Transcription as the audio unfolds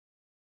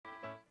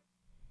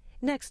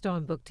Next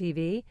on Book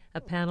TV,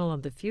 a panel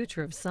on the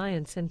future of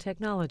science and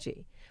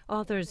technology.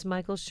 Authors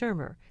Michael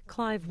Shermer,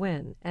 Clive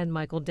Wynne, and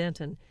Michael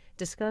Denton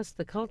discuss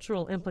the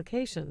cultural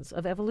implications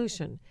of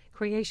evolution,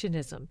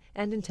 creationism,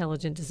 and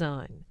intelligent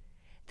design.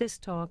 This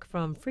talk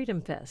from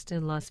Freedom Fest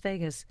in Las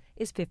Vegas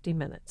is 50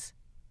 minutes.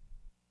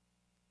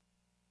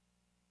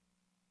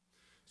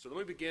 So let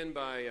me begin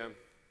by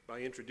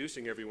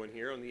introducing everyone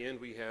here. On the end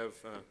we have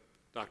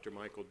Dr.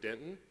 Michael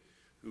Denton,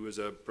 who is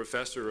a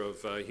professor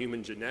of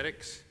human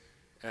genetics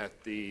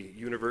at the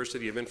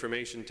University of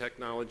Information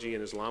Technology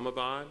in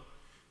Islamabad.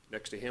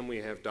 Next to him we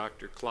have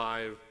Dr.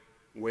 Clive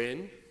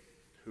Wynne,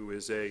 who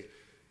is an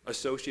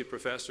associate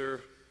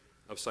professor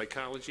of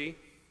psychology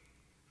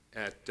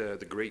at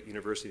the great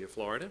University of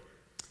Florida,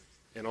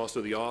 and also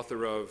the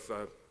author of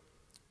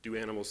Do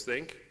Animals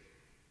Think?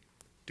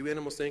 Do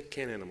Animals Think?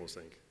 Can Animals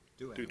Think?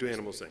 Do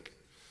Animals Think?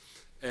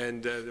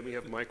 And then we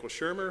have Michael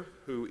Shermer,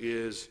 who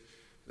is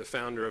the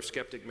founder of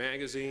Skeptic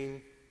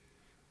Magazine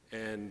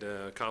and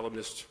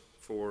columnist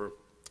for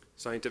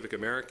Scientific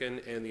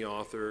American, and the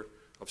author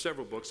of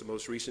several books, the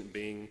most recent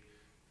being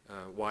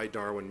Why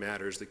Darwin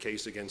Matters, The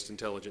Case Against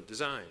Intelligent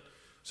Design.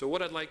 So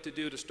what I'd like to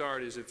do to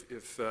start is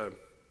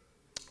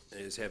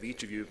is have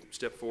each of you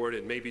step forward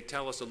and maybe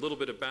tell us a little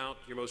bit about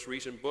your most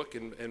recent book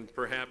and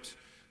perhaps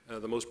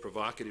the most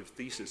provocative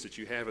thesis that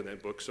you have in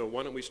that book. So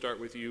why don't we start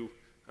with you,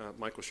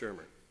 Michael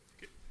Shermer.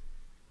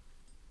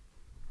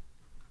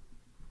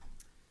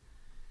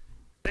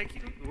 Thank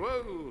you.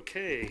 Whoa,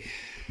 okay.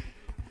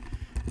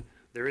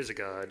 There is a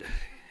God.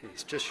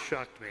 He's just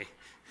shocked me.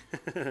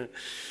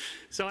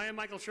 So I am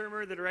Michael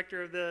Shermer, the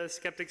director of the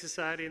Skeptic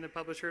Society and the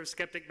publisher of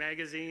Skeptic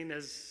Magazine.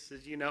 As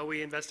you know,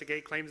 we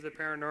investigate claims of the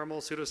paranormal,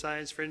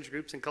 pseudoscience, fringe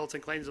groups, and cults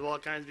and claims of all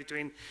kinds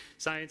between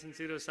science and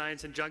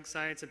pseudoscience and junk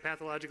science and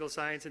pathological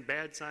science and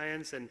bad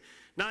science and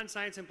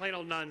non-science and plain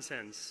old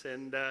nonsense.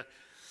 And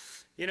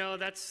you know,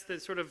 that's the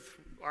sort of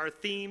our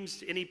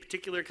themes. Any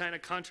particular kind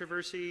of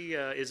controversy,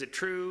 is it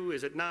true,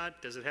 is it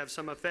not, does it have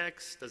some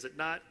effects, does it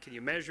not, can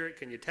you measure it,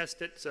 can you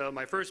test it? So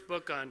my first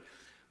book on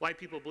why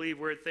people believe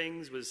weird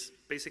things was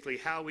basically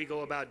how we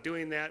go about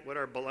doing that, what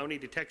our baloney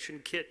detection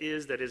kit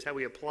is, that is how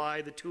we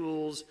apply the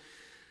tools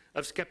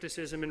of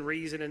skepticism and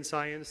reason and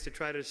science to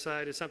try to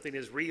decide if something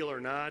is real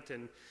or not.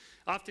 And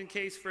often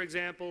case, for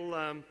example,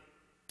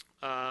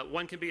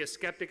 one can be a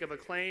skeptic of a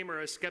claim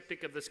or a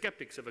skeptic of the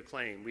skeptics of a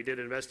claim. We did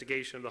an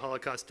investigation of the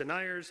Holocaust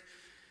deniers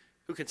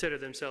who consider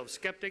themselves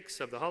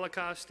skeptics of the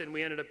Holocaust, and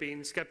we ended up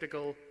being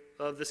skeptical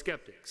of the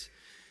skeptics,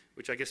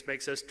 which I guess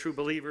makes us true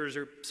believers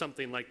or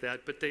something like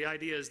that. But the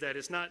idea is that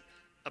it's not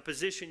a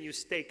position you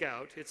stake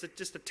out, it's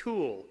just a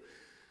tool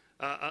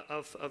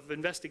of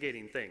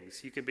investigating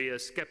things. You can be a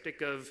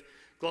skeptic of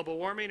global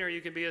warming, or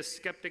you can be a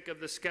skeptic of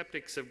the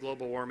skeptics of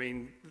global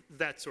warming,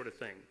 that sort of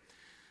thing.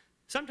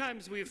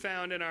 Sometimes we've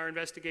found in our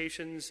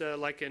investigations,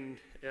 like in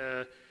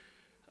the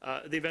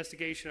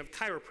investigation of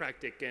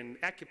chiropractic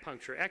and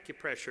acupuncture,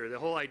 acupressure, the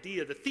whole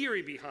idea, the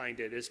theory behind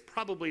it is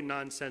probably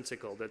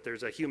nonsensical, that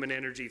there's a human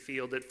energy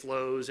field that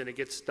flows and it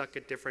gets stuck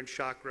at different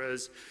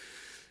chakras.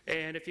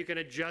 And if you can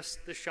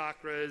adjust the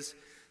chakras,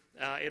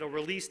 it'll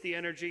release the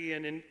energy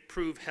and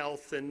improve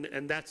health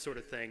and that sort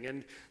of thing.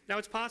 And now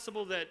it's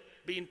possible that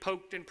being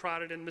poked and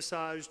prodded and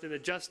massaged and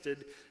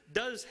adjusted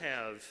does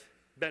have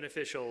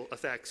beneficial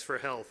effects for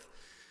health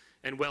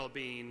and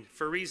well-being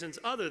for reasons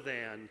other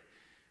than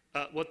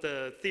what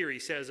the theory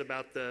says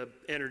about the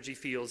energy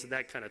fields and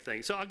that kind of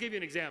thing. So I'll give you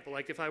an example.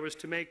 Like if I was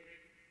to make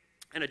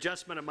an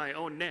adjustment of my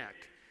own neck,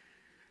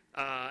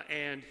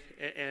 and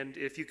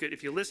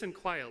if you listen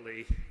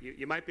quietly,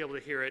 you might be able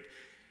to hear it,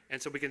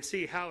 and so we can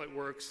see how it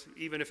works,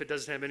 even if it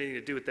doesn't have anything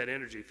to do with that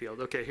energy field.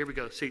 Okay, here we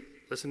go. See,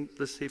 listen.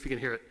 Let's see if you can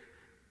hear it.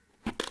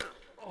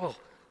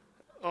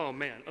 Oh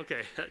man.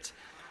 Okay,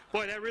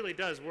 boy, that really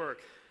does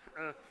work.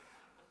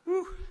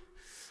 Whew.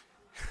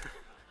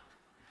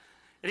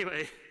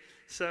 Anyway.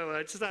 So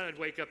I just thought I'd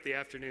wake up the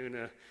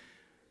afternoon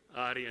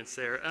audience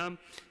there.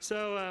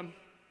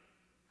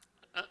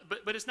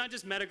 But it's not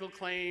just medical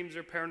claims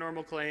or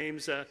paranormal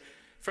claims.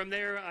 From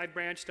there, I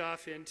branched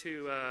off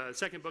into a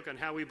second book on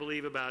how we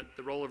believe about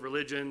the role of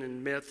religion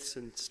and myths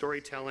and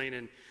storytelling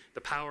and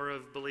the power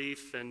of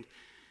belief. And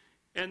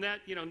that,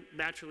 you know,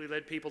 naturally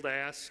led people to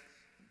ask,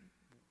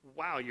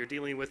 wow, you're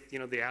dealing with, you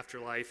know, the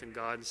afterlife and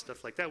God and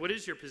stuff like that. What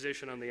is your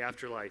position on the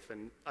afterlife?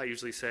 And I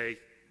usually say,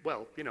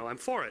 well, you know, I'm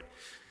for it.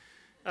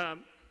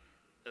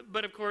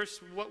 But of course,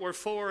 what we're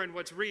for and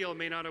what's real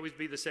may not always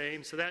be the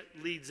same, so that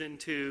leads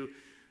into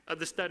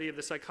the study of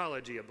the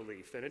psychology of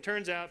belief. And it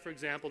turns out, for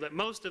example, that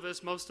most of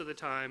us, most of the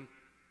time,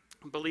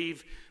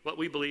 believe what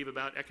we believe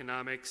about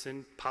economics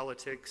and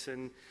politics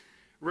and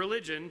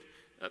religion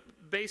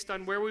based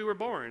on where we were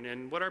born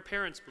and what our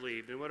parents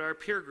believed and what our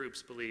peer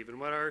groups believe and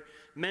what our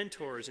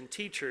mentors and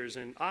teachers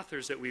and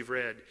authors that we've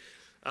read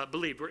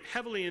believed. We're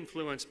heavily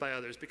influenced by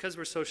others because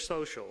we're so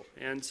social.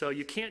 And so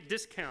you can't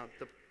discount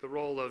the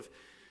role of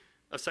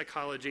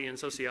psychology and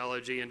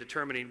sociology in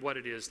determining what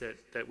it is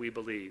that we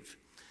believe.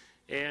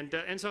 And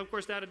so, of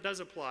course, that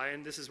does apply,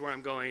 and this is where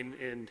I'm going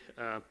in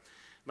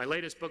my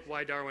latest book,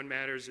 Why Darwin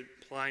Matters,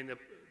 applying the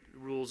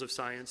rules of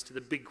science to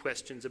the big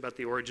questions about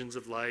the origins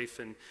of life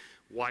and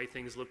why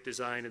things look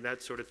designed and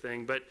that sort of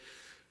thing. But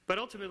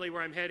ultimately,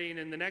 where I'm heading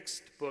in the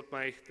next book,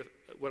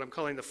 what I'm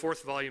calling the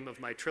fourth volume of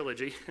my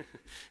trilogy,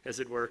 as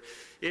it were,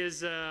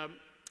 is a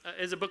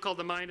book called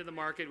The Mind of the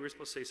Market. We're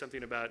supposed to say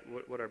something about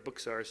what our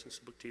books are, since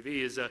the book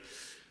TV is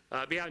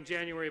be out in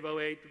January of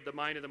 '08. The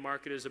Mind of the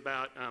Market is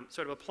about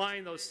sort of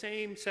applying those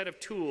same set of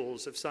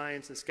tools of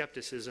science and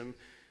skepticism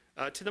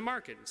to the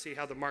market, and see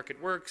how the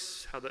market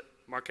works, how the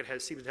market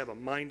seems to have a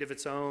mind of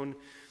its own,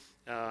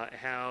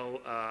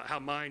 how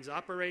minds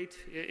operate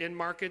in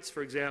markets.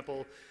 For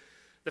example,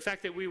 the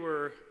fact that we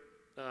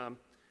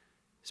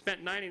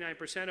spent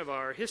 99% of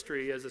our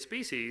history as a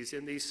species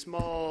in these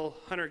small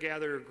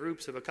hunter-gatherer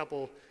groups of a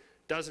couple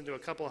dozen to a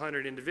couple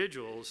hundred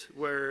individuals,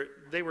 where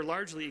they were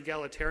largely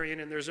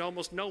egalitarian, and there's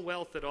almost no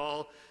wealth at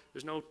all.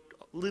 There's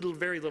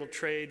very little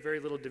trade,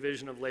 very little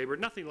division of labor,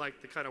 nothing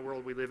like the kind of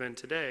world we live in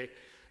today.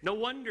 No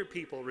wonder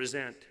people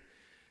resent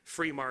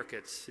free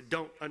markets,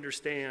 don't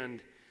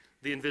understand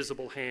the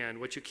invisible hand.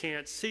 What you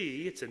can't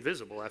see, it's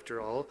invisible after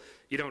all.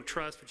 You don't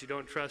trust. What you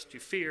don't trust, you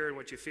fear. And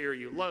what you fear,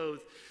 you loathe.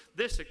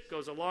 This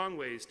goes a long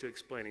ways to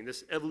explaining.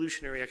 This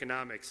evolutionary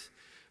economics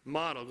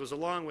model goes a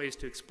long ways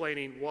to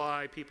explaining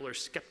why people are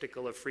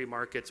skeptical of free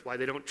markets, why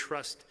they don't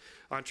trust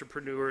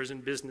entrepreneurs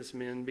and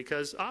businessmen,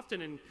 because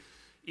often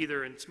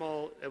either in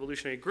small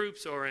evolutionary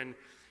groups or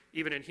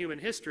even in human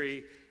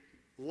history,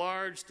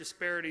 large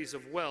disparities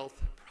of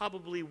wealth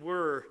probably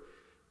were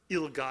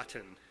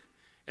ill-gotten.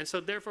 And so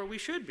therefore we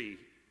should be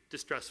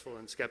distrustful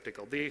and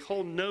skeptical. The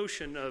whole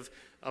notion of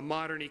a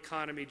modern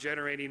economy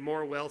generating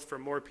more wealth for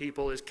more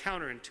people is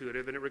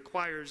counterintuitive, and it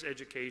requires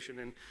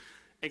education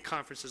and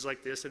conferences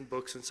like this and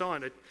books and so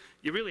on.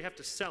 You really have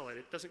to sell it.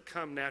 It doesn't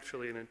come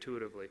naturally and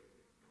intuitively.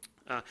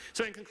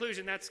 So in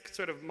conclusion, that's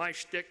sort of my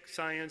shtick,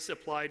 science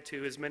applied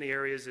to as many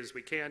areas as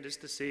we can,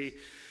 just to see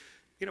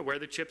where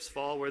the chips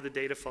fall, where the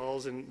data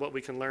falls, and what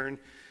we can learn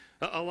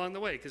along the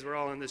way, because we're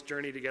all on this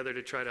journey together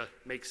to try to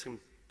make some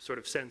sort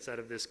of sense out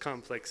of this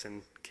complex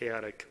and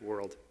chaotic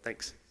world.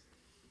 Thanks.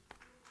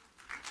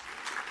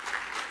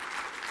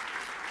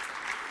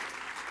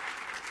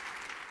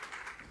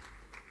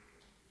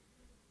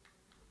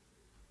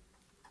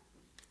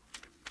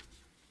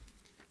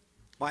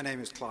 My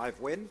name is Clive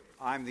Wynne.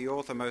 I'm the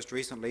author most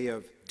recently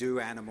of Do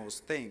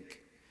Animals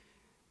Think?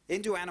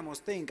 In Do Animals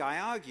Think, I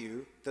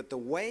argue that the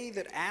way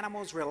that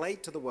animals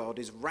relate to the world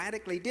is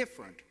radically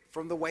different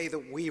from the way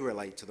that we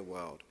relate to the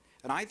world.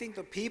 And I think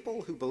that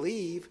people who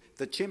believe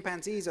that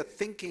chimpanzees are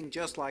thinking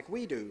just like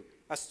we do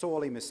are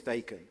sorely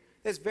mistaken.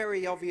 There's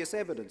very obvious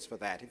evidence for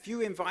that. If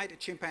you invite a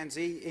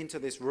chimpanzee into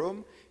this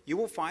room, you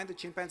will find the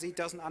chimpanzee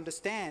doesn't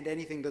understand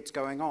anything that's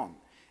going on.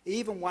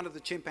 Even one of the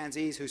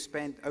chimpanzees who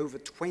spent over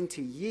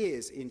 20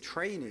 years in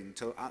training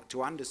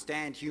to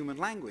understand human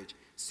language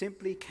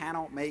simply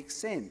cannot make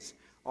sense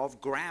of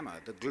grammar,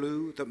 the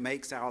glue that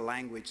makes our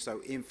language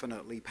so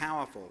infinitely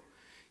powerful.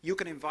 You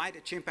can invite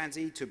a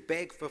chimpanzee to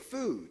beg for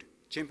food.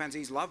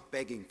 Chimpanzees love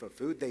begging for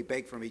food. They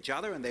beg from each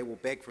other, and they will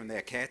beg from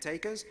their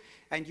caretakers.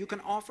 And you can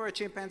offer a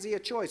chimpanzee a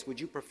choice. Would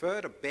you prefer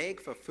to beg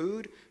for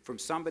food from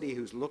somebody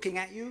who's looking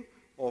at you,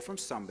 or from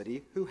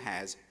somebody who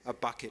has a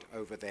bucket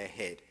over their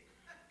head?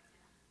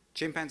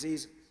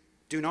 Chimpanzees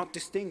do not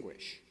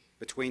distinguish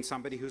between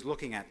somebody who's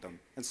looking at them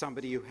and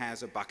somebody who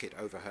has a bucket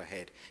over her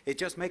head. It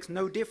just makes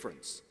no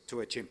difference to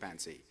a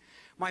chimpanzee.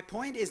 My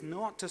point is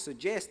not to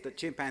suggest that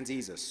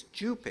chimpanzees are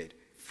stupid.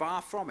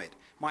 Far from it.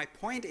 My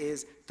point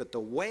is that the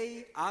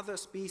way other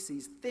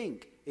species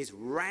think is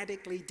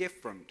radically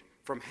different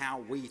from how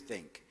we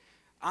think.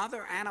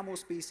 Other animal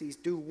species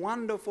do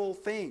wonderful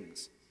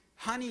things.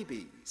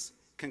 Honeybees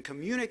can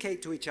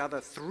communicate to each other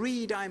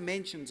 3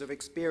 dimensions of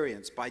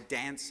experience by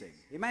dancing.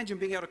 Imagine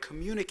being able to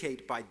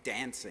communicate by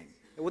dancing.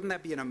 Wouldn't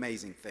that be an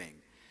amazing thing?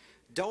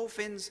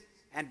 Dolphins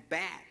and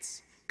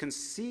bats can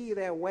see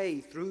their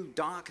way through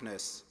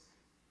darkness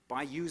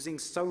by using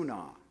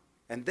sonar.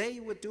 And they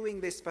were doing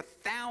this for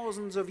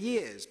thousands of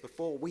years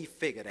before we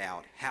figured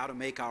out how to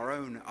make our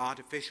own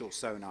artificial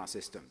sonar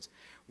systems.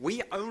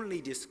 We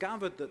only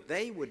discovered that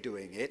they were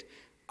doing it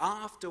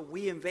after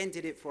we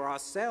invented it for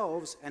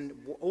ourselves, and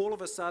all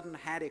of a sudden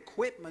had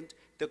equipment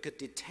that could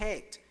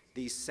detect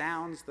these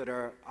sounds that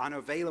are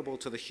unavailable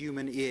to the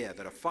human ear,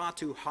 that are far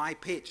too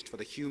high-pitched for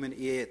the human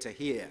ear to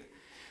hear.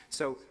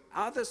 So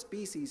other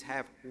species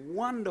have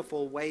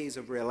wonderful ways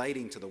of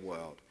relating to the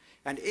world.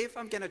 And if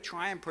I'm going to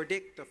try and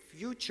predict the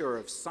future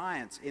of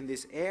science in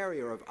this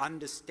area of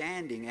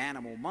understanding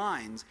animal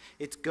minds,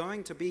 it's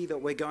going to be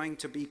that we're going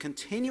to be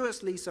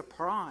continuously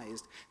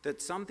surprised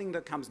that something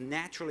that comes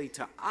naturally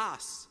to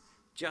us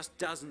just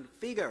doesn't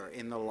figure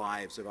in the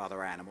lives of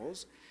other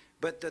animals,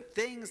 but that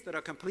things that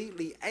are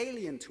completely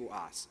alien to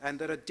us and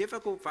that are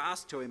difficult for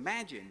us to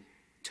imagine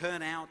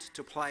turn out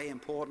to play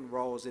important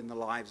roles in the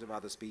lives of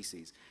other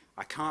species.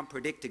 I can't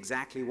predict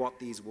exactly what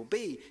these will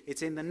be.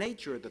 It's in the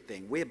nature of the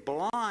thing. We're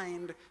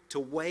blind to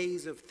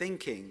ways of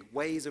thinking,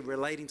 ways of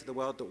relating to the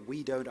world that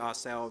we don't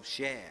ourselves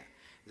share.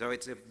 So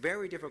it's a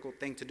very difficult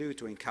thing to do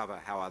to uncover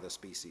how other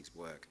species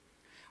work.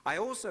 I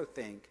also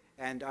think,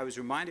 And I was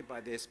reminded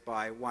by this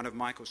by one of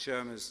Michael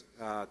Shermer's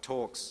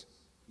talks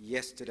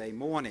yesterday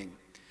morning,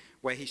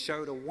 where he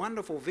showed a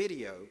wonderful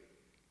video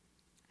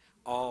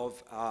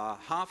of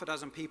half a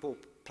dozen people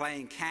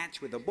playing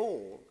catch with a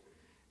ball,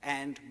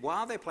 and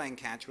while they're playing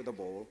catch with a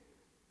ball,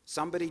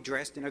 somebody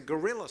dressed in a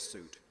gorilla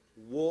suit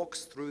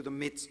walks through the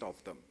midst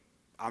of them.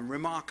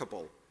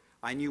 Unremarkable.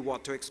 I knew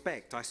what to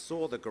expect. I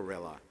saw the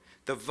gorilla.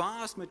 The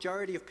vast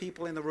majority of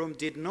people in the room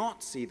did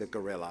not see the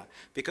gorilla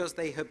because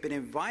they had been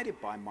invited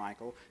by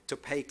Michael to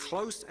pay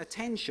close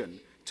attention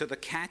to the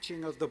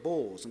catching of the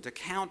balls and to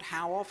count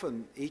how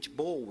often each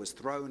ball was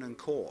thrown and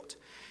caught.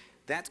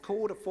 That's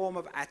called a form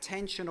of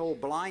attentional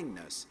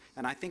blindness,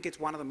 and I think it's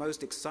one of the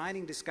most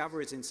exciting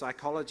discoveries in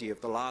psychology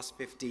of the last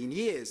 15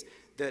 years,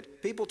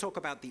 that people talk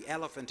about the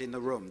elephant in the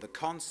room, the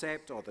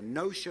concept or the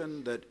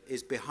notion that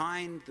is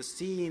behind the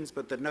scenes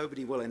but that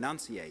nobody will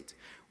enunciate.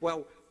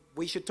 Well,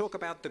 we should talk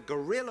about the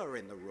gorilla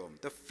in the room,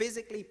 the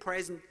physically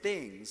present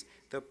things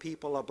that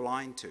people are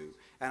blind to.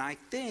 And I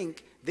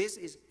think this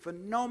is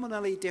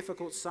phenomenally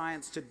difficult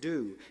science to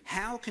do.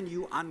 How can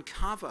you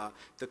uncover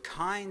the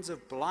kinds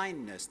of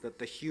blindness that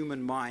the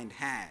human mind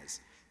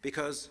has?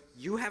 Because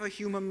you have a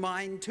human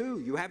mind too.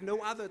 You have no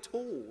other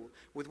tool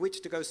with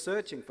which to go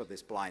searching for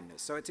this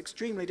blindness. So it's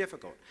extremely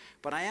difficult.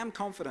 But I am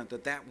confident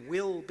that that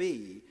will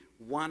be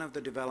one of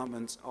the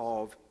developments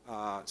of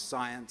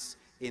science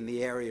in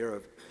the area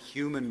of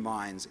human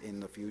minds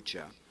in the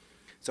future.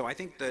 So I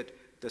think that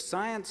the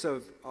science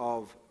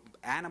of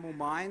animal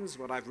minds,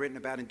 what I've written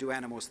about in Do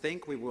Animals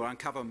Think, we will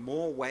uncover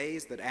more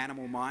ways that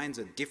animal minds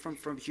are different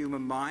from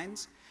human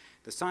minds.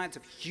 The science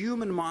of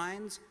human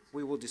minds,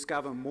 we will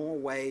discover more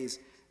ways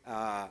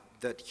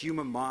that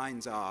human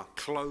minds are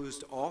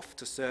closed off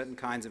to certain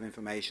kinds of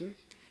information.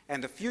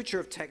 And the future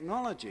of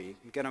technology,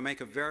 I'm going to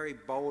make a very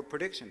bold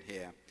prediction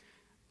here.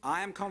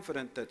 I am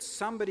confident that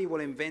somebody will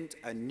invent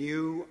a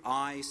new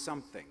I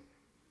something.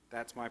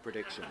 That's my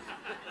prediction.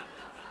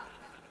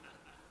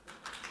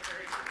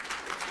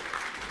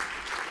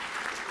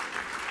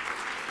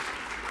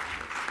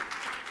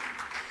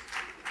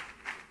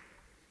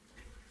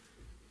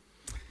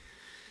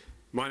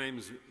 My name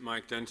is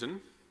Mike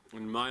Denton,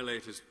 and my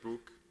latest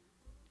book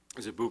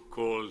is a book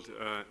called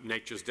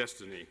Nature's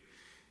Destiny,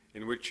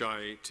 in which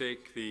I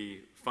take the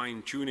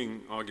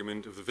fine-tuning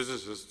argument of the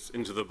physicists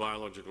into the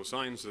biological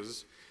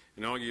sciences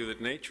and argue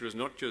that nature is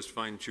not just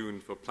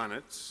fine-tuned for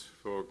planets,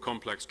 for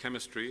complex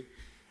chemistry,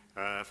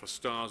 for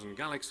stars and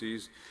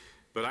galaxies,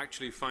 but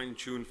actually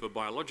fine-tuned for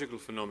biological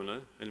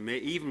phenomena, and may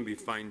even be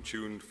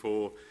fine-tuned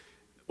for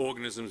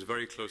organisms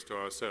very close to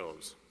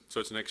ourselves. So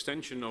it's an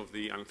extension of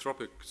the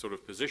anthropic sort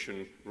of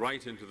position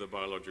right into the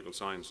biological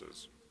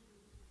sciences.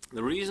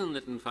 The reason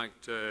that, in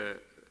fact,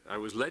 I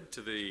was led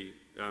to the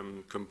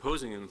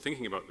composing and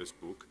thinking about this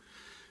book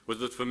was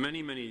that for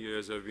many, many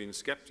years I've been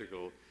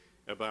skeptical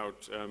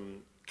about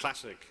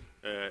classic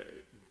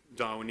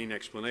Darwinian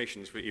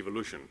explanations for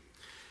evolution.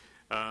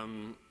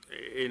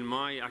 In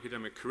my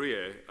academic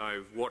career,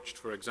 I've watched,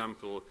 for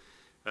example,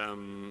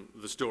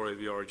 the story of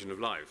the origin of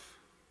life,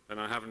 and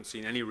I haven't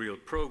seen any real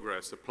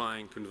progress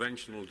applying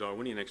conventional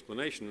Darwinian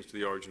explanations to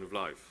the origin of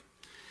life.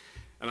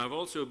 And I've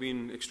also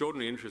been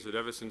extraordinarily interested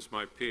ever since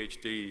my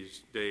PhD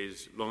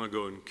days long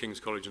ago in King's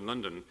College in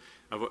London,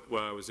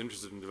 where I was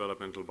interested in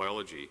developmental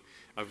biology.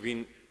 I've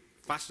been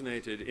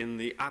fascinated in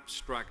the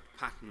abstract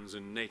patterns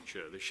in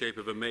nature, the shape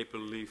of a maple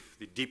leaf,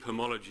 the deep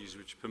homologies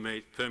which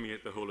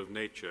permeate the whole of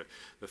nature,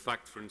 the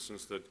fact, for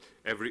instance, that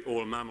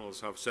all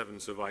mammals have 7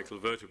 cervical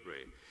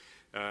vertebrae.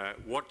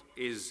 What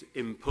is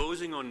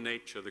imposing on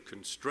nature the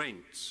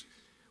constraints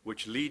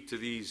which lead to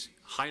these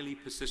highly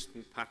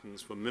persistent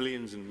patterns for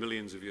millions and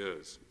millions of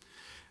years.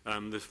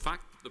 The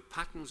fact that the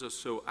patterns are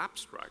so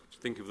abstract,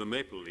 think of the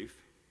maple leaf,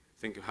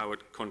 think of how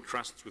it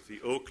contrasts with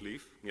the oak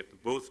leaf, yet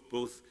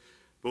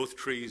both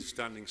trees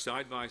standing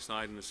side by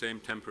side in the same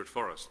temperate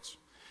forests.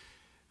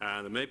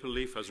 The maple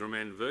leaf has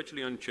remained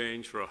virtually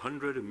unchanged for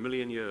 100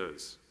 million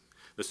years.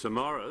 The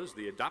samaras,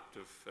 the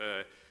adaptive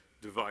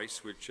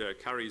device which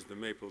carries the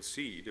maple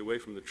seed away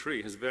from the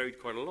tree, has varied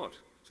quite a lot.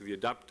 So the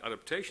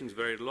adaptations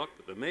varied a lot,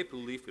 but the maple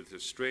leaf with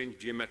its strange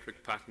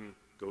geometric pattern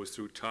goes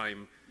through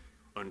time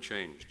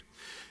unchanged.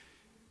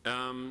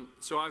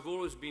 So I've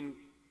always been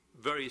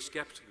very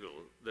skeptical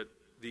that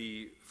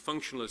the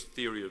functionalist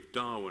theory of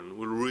Darwin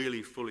will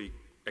really fully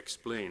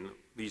explain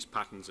these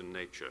patterns in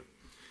nature.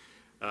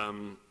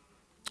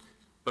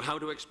 But how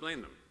to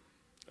explain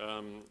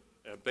them?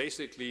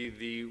 Basically,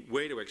 the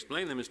way to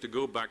explain them is to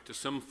go back to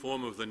some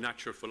form of the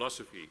nature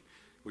philosophy,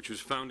 which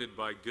was founded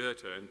by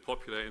Goethe and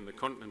popular in the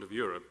continent of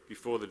Europe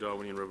before the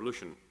Darwinian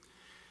Revolution.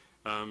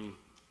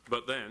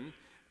 But then,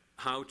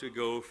 how to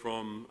go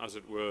from, as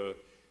it were,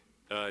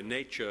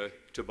 nature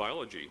to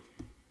biology.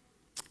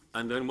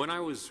 And then when I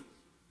was,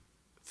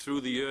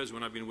 through the years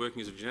when I've been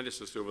working as a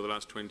geneticist over the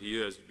last 20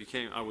 years,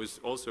 I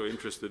was also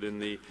interested in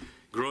the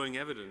growing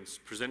evidence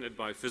presented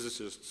by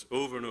physicists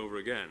over and over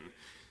again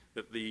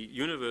that the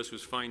universe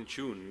was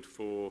fine-tuned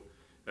for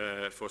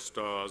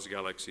stars,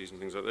 galaxies, and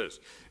things like this.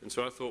 And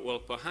so I thought, well,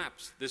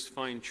 perhaps this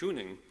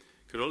fine-tuning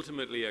could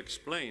ultimately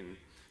explain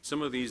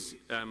some of these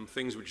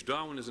things which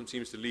Darwinism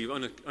seems to leave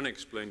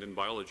unexplained in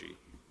biology.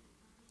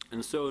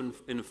 And so,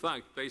 in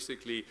fact,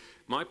 basically,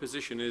 my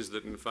position is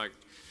that, in fact,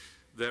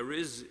 there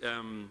is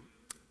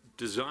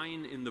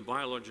design in the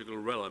biological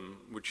realm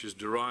which is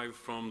derived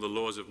from the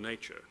laws of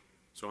nature.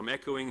 So I'm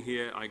echoing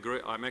here,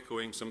 I'm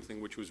echoing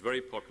something which was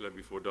very popular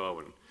before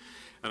Darwin.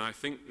 And I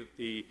think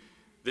that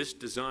this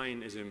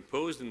design is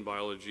imposed in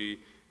biology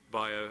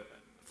by a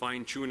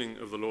fine-tuning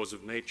of the laws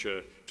of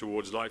nature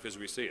towards life as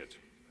we see it.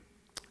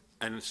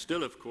 And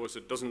still, of course,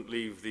 it doesn't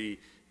leave the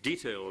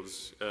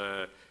details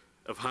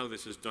of how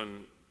this is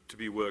done to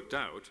be worked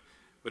out.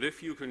 But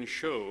if you can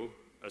show,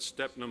 as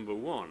step number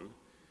one,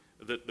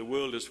 that the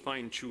world is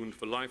fine-tuned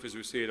for life as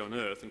we see it on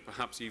Earth, and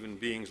perhaps even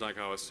beings like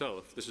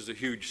ourselves, this is a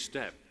huge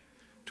step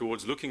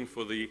towards looking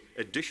for the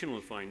additional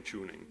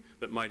fine-tuning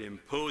that might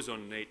impose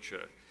on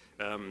nature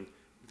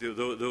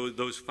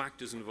those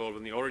factors involved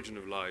in the origin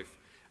of life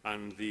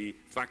and the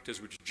factors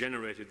which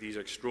generated these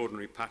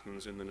extraordinary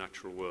patterns in the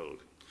natural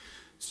world.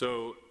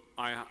 So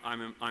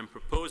I'm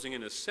proposing,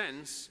 in a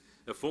sense,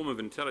 a form of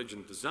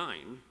intelligent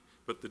design,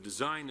 but the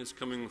design is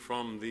coming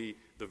from the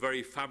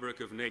very fabric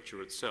of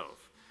nature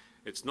itself.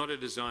 It's not a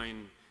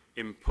design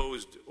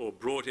imposed or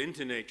brought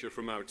into nature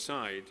from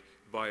outside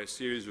by a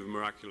series of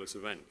miraculous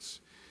events.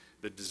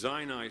 The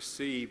design I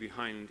see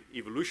behind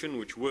evolution,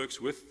 which works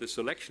with the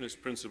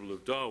selectionist principle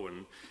of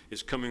Darwin,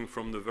 is coming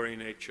from the very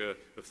nature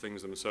of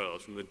things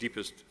themselves, from the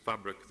deepest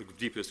fabric, the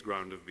deepest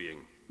ground of being.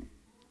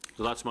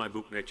 So that's my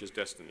book, Nature's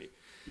Destiny.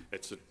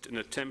 It's an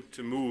attempt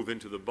to move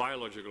into the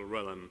biological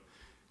realm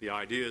the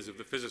ideas of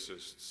the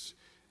physicists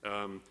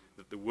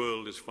that the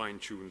world is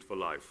fine-tuned for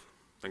life.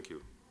 Thank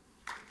you.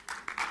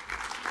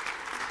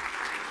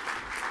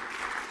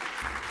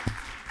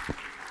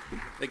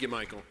 Thank you,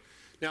 Michael.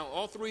 Now,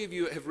 all three of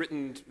you have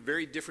written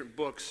very different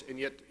books, and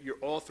yet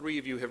all three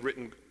of you have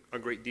written a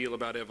great deal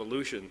about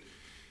evolution.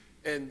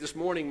 And this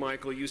morning,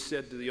 Michael, you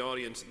said to the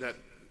audience that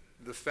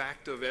the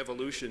fact of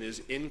evolution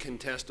is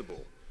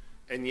incontestable,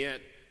 and yet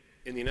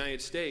in the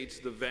United States,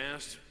 the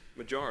vast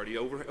majority,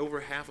 over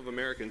half of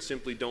Americans,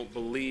 simply don't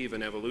believe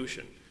in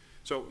evolution.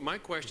 So my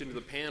question to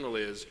the panel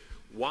is,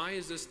 why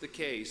is this the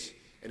case,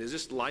 and is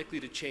this likely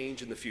to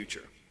change in the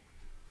future?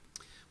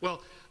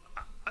 Well,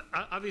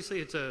 obviously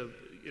it's a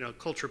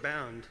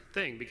culture-bound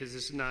thing, because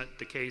this is not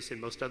the case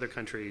in most other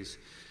countries.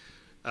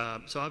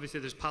 So obviously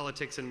there's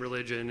politics and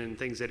religion and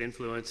things that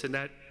influence, and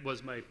that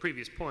was my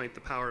previous point, the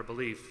power of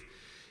belief.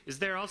 Is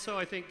there also,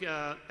 I think,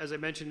 as I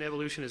mentioned,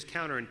 evolution is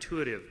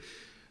counterintuitive.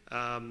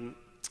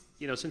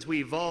 Since we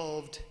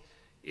evolved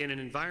in an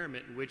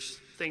environment in which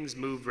things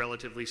moved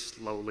relatively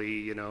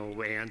slowly,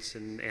 ants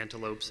and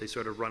antelopes, they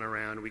sort of run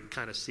around, we can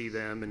kind of see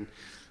them,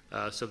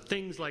 and so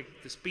things like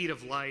the speed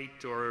of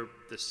light or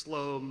the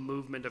slow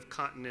movement of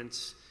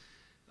continents,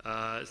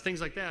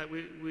 things like that,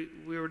 we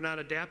were not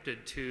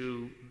adapted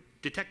to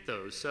detect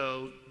those.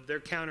 So they're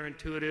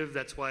counterintuitive.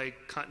 That's why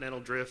continental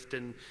drift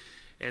and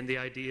the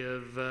idea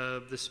of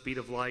the speed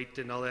of light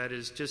and all that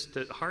is just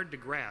hard to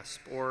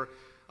grasp. Or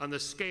on the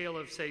scale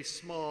of, say,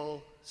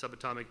 small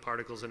subatomic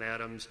particles and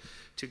atoms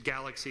to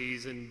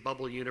galaxies and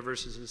bubble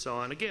universes and so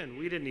on. Again,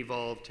 we didn't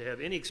evolve to have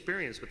any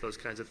experience with those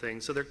kinds of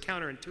things, so they're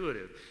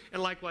counterintuitive.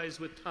 And likewise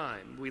with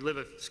time. We live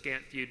a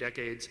scant few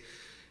decades,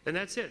 and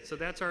that's it. So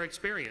that's our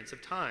experience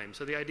of time.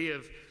 So the idea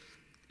of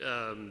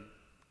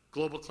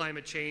global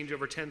climate change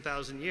over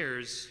 10,000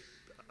 years,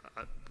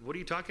 what are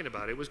you talking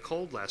about? It was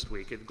cold last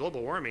week.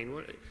 Global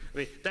warming,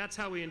 that's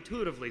how we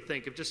intuitively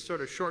think of just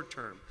sort of short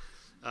term.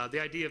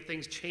 The idea of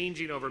things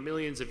changing over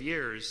millions of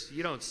years,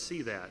 you don't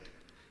see that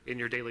in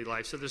your daily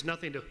life. So there's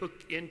nothing to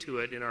hook into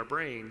it in our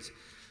brains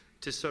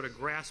to sort of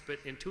grasp it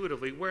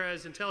intuitively,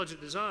 whereas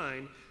intelligent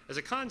design as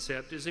a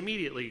concept is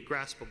immediately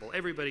graspable.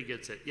 Everybody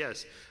gets it.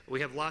 Yes,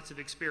 we have lots of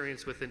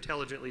experience with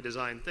intelligently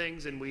designed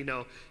things, and we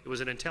know it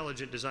was an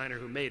intelligent designer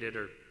who made it,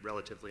 or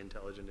relatively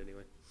intelligent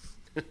anyway.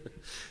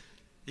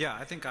 Yeah,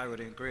 I think I would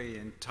agree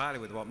entirely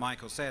with what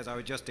Michael says. I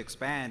would just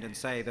expand and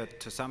say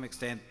that to some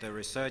extent the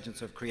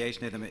resurgence of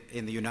creationism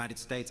in the United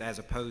States, as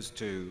opposed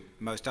to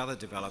most other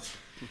developed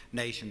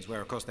nations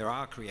where of course there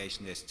are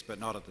creationists but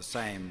not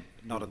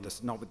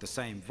with the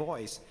same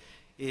voice,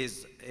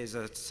 is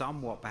a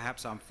somewhat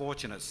perhaps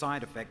unfortunate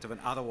side effect of an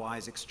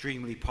otherwise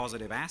extremely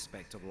positive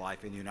aspect of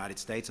life in the United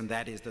States, and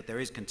that is that there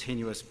is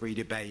continuous free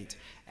debate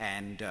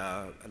and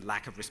a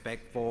lack of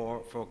respect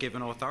for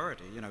given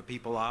authority.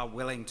 People are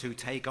willing to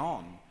take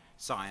on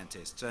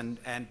scientists,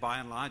 and by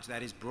and large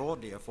that is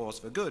broadly a force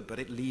for good, but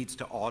it leads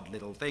to odd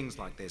little things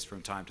like this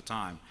from time to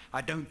time. I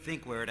don't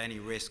think we're at any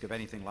risk of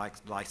anything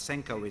like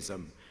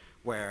Lysenkoism,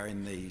 where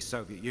in the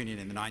Soviet Union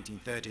in the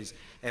 1930s,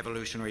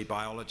 evolutionary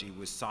biology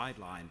was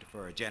sidelined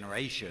for a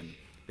generation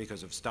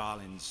because of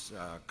Stalin's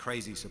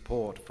crazy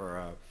support for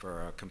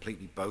a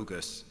completely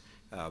bogus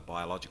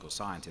biological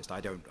scientist. I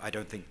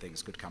don't think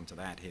things could come to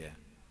that here.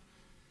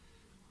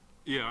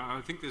 Yeah, I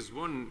think there's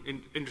one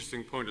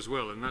interesting point as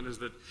well, and that is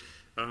that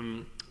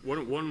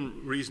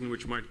one reason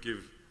which might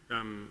give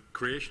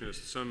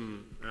creationists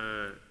some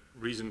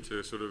reason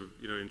to sort of,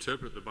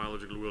 interpret the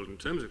biological world in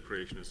terms of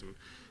creationism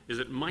is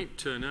it might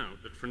turn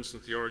out that, for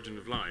instance, the origin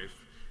of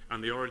life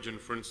and the origin,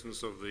 for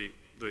instance, of the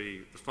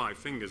 5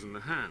 fingers in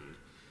the hand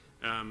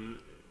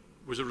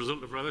was a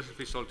result of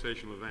relatively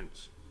saltational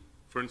events.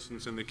 For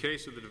instance, in the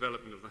case of the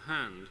development of the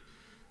hand,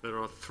 there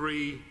are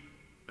 3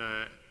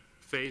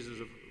 phases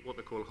of what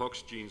they call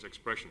Hox genes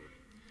expression.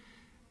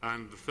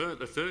 And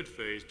the third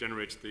phase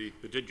generates the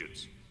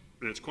digits.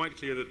 And it's quite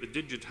clear that the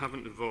digits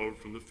haven't evolved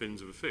from the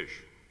fins of a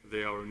fish.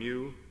 They are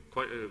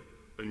quite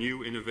a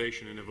new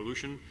innovation in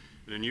evolution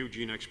and a new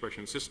gene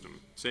expression system.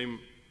 Same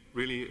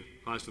really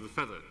applies to the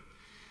feather.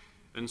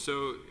 And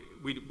so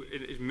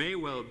it may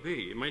well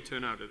be, it might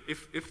turn out that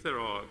if there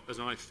are, as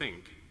I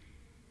think,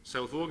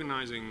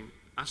 self-organizing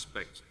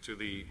aspects to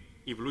the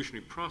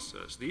evolutionary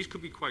process, these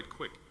could be quite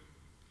quick.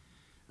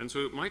 And so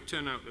it might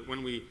turn out that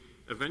when we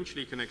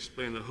eventually can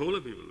explain the whole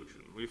of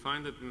evolution, we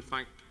find that, in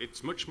fact,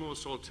 it's much more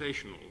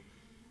saltational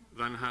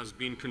than has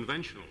been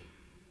conventional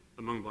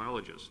among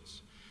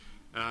biologists.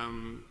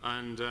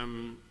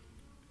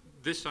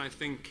 This, I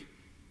think,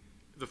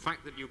 the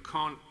fact that you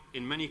can't,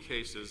 in many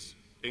cases,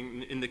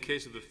 in the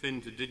case of the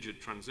fin to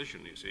digit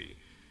transition, you see,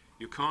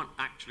 you can't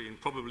actually, and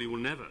probably will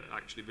never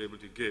actually be able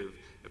to give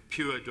a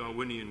pure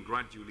Darwinian,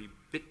 gradually,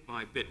 bit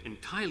by bit,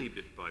 entirely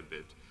bit by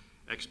bit,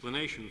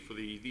 explanation for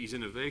these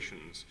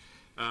innovations.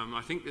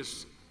 I think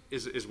this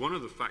is one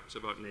of the facts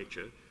about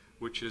nature,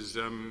 which is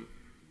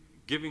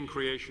giving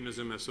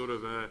creationism a sort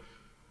of a,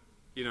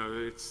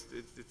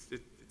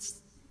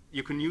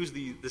 you can use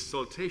the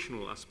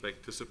saltational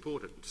aspect to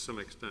support it to some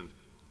extent.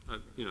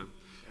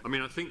 I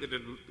mean, I think that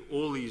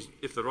all these,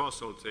 if there are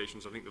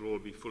saltations, I think they'll all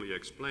be fully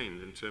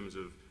explained in terms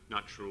of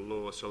natural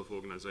law,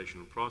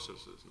 self-organizational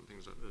processes and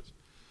things like this.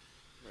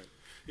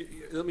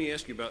 Right. Let me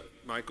ask you about,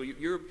 Michael,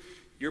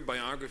 your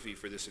biography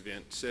for this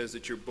event says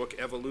that your book,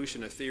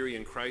 Evolution, A Theory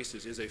in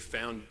Crisis, is a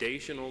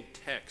foundational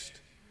text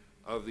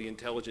of the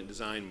intelligent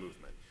design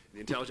movement.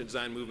 The intelligent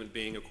design movement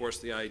being, of course,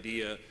 the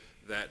idea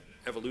that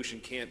evolution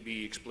can't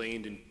be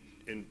explained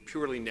in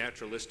purely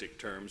naturalistic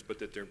terms, but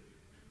that there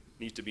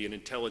needs to be an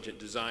intelligent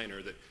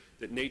designer,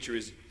 that nature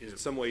is in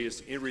some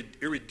ways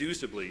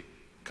irreducibly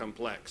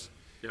complex.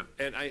 Yeah.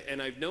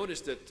 And I've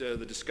noticed that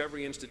the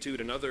Discovery Institute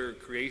and other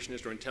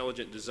creationist or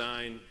intelligent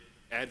design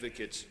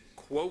advocates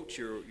quote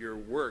your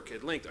work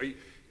at length.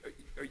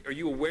 Are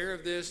you aware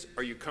of this?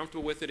 Are you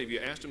comfortable with it? Have you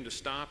asked them to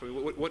stop? I mean,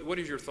 what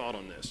is your thought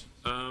on this?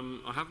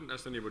 I haven't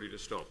asked anybody to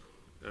stop.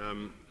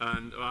 And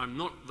I'm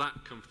not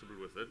that comfortable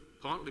with it,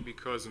 partly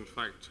because, in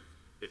fact,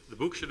 the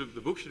book should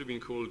have been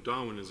called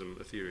Darwinism,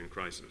 A Theory in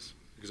Crisis,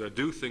 because I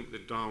do think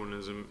that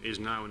Darwinism is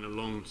now in a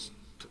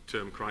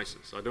long-term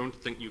crisis. I don't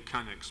think you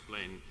can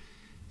explain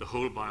the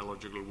whole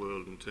biological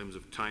world in terms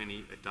of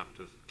tiny,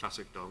 adaptive,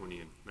 classic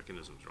Darwinian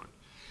mechanisms, right?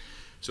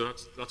 So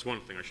that's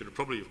one thing. I should have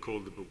probably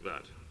called the book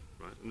that,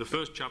 right? And the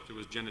first chapter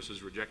was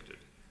Genesis Rejected.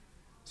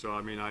 So,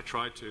 I mean, I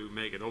tried to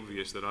make it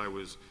obvious that I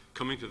was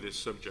coming to this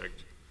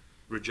subject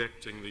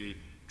rejecting the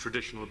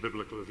traditional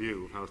biblical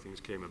view of how things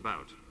came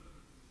about.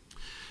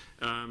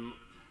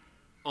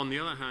 On the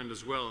other hand,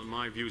 as well,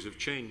 my views have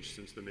changed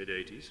since the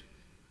mid-'80s.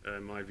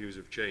 My views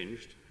have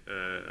changed,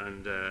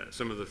 and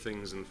some of the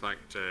things, in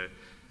fact,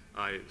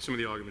 some of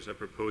the arguments I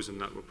proposed in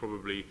that were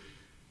probably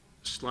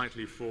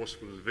slightly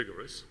forceful and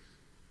vigorous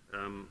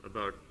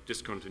about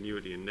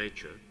discontinuity in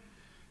nature.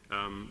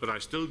 But I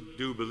still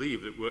do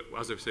believe that,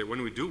 as I say,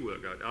 when we do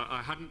work out,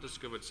 I hadn't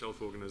discovered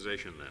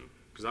self-organization then,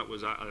 because that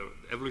was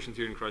Evolution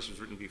Theory in Crisis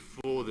was written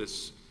before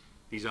these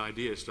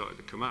ideas started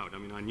to come out. I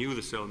mean, I knew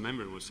the cell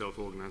membrane was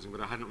self-organizing, but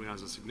I hadn't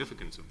realized the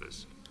significance of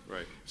this.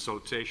 Right.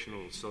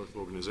 Saltational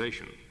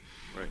self-organization.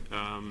 Right.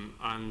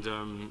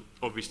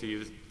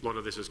 Obviously, a lot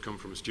of this has come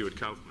from Stuart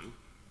Kaufman,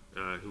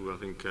 who I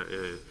think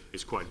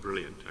is quite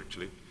brilliant,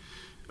 actually.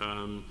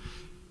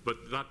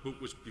 But that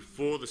book was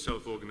before the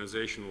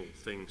self-organizational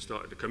thing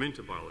started to come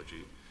into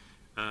biology,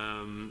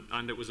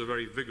 and it was a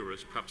very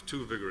vigorous, perhaps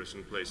too vigorous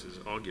in places,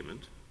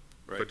 argument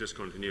for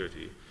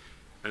discontinuity.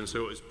 And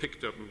so it was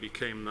picked up and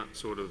became that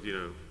sort of,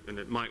 and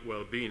it might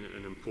well be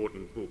an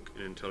important book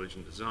in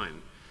intelligent design.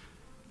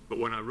 But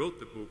when I wrote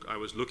the book, I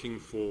was looking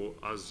for,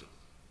 as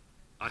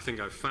I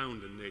think I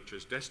found in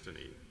Nature's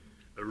Destiny,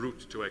 a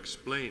route to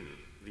explain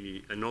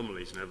the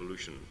anomalies in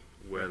evolution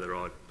where there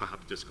are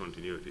perhaps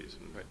discontinuities.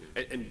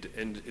 Right.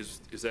 And is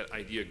that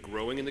idea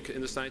growing in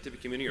the scientific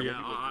community? Or yeah,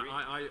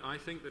 I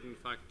think that, in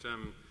fact,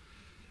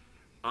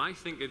 I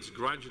think it's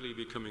gradually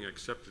becoming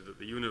accepted that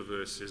the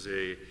universe is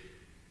a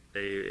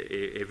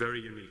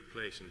very unique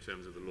place in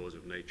terms of the laws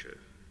of nature.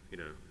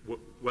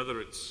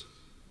 Whether it's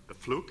a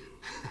fluke,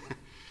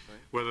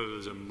 whether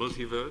there's a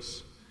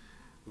multiverse,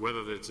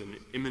 whether there's an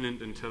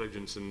immanent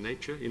intelligence in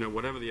nature,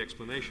 whatever the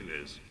explanation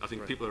is, I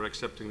think people are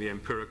accepting the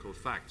empirical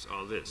facts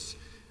are this,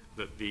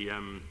 that the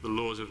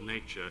laws of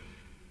nature,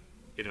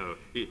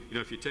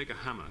 if you take a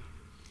hammer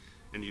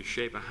and you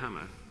shape a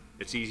hammer,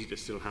 it's easy to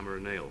still hammer a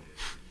nail.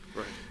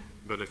 Right.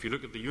 But if you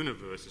look at the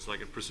universe, it's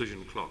like a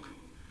precision clock.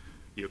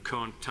 You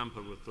can't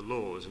tamper with the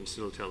laws and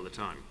still tell the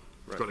time.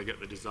 You've got to get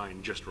the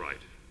design just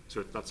right.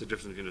 So that's the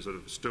difference between a sort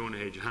of Stone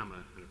Age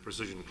hammer and a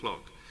precision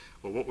clock.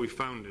 Well, what we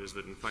found is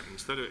that, in fact,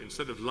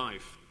 instead of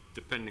life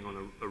depending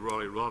on a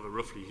rather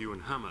roughly hewn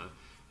hammer,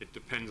 it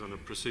depends on a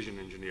precision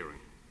engineering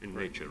in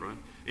nature, right?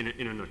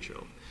 In a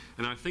nutshell.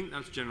 And I think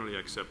that's generally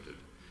accepted.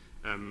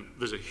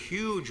 There's a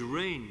huge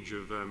range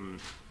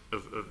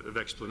of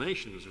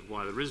explanations of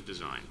why there is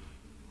design.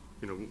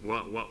 You know,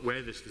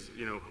 where this is,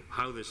 you know,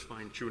 how this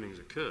fine-tuning's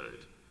occurred.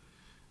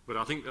 But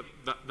I think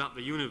that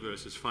the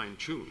universe is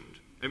fine-tuned.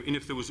 I mean,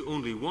 if there was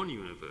only one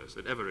universe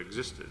that ever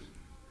existed,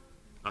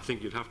 I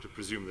think you'd have to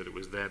presume that it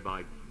was there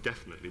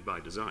definitely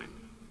by design.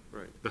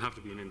 Right. There'd have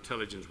to be an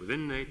intelligence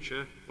within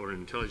nature or an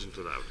intelligence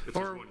without.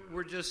 Or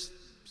we're just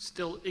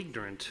still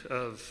ignorant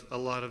of a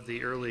lot of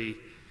the early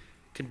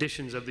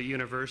conditions of the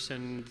universe,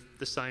 and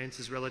the science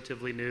is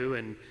relatively new,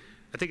 and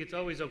I think it's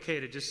always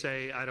okay to just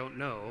say, I don't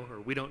know, or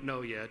we don't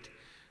know yet,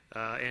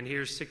 and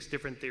here's 6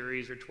 different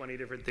theories or 20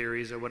 different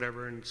theories or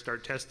whatever, and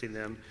start testing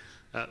them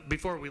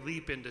before we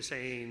leap into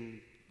saying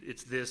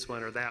it's this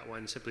one or that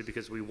one simply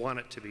because we want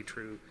it to be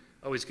true.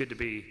 Always good to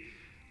be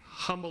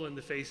humble in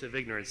the face of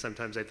ignorance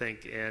sometimes, I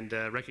think, and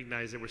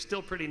recognize that we're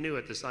still pretty new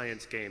at the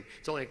science game.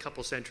 It's only a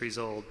couple centuries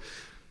old,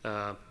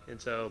 and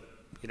so,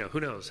 you know, who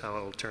knows how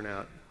it'll turn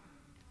out.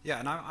 Yeah,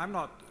 and I'm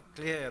not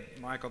clear,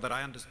 Michael, that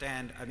I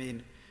understand. I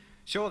mean,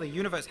 sure, the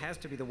universe has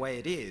to be the way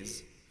it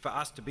is for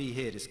us to be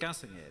here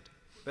discussing it,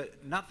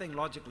 but nothing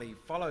logically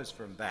follows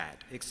from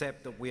that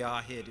except that we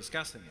are here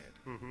discussing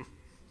it. Mm-hmm.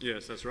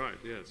 Yes, that's right,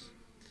 yes.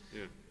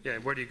 Yeah. Yeah,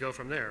 where do you go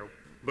from there?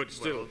 But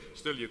still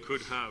it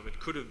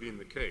could have been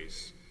the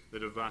case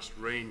that a vast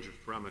range of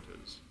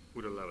parameters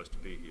would allow us to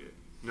be here.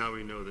 Now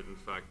we know that, in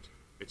fact,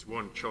 it's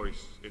one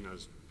choice in,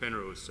 as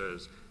Penrose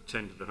says,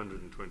 10 to the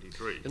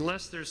 123.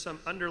 Unless there's some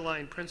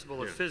underlying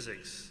principle of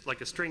physics,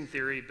 like a string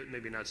theory, but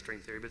maybe not string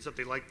theory, but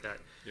something like that,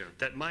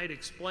 that might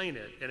explain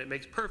it, and it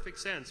makes perfect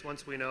sense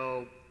once we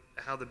know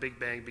how the Big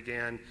Bang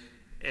began,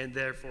 and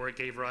therefore it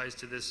gave rise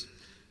to this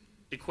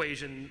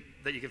equation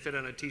that you can fit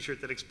on a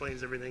t-shirt that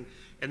explains everything,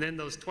 and then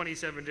those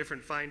 27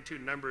 different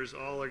fine-tuned numbers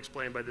all are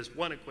explained by this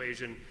one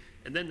equation,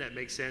 and then that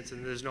makes sense,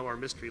 and there's no more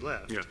mystery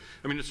left. Yeah,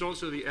 I mean, it's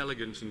also the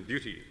elegance and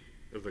beauty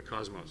of the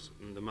cosmos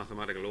and the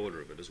mathematical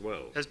order of it as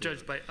well. As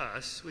judged by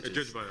us, which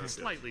is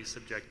slightly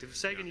subjective.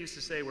 Sagan used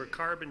to say we're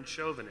carbon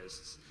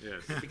chauvinists.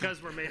 Yes.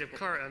 Because we're made of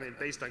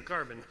based on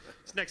carbon,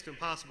 it's next to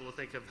impossible to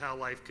think of how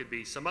life could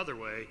be some other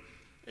way,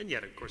 and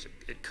yet, of course,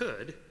 it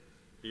could.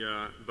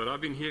 Yeah, but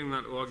I've been hearing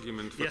that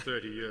argument for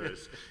 30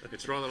 years.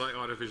 It's rather like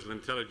artificial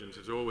intelligence.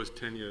 It's always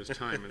 10 years'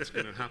 time it's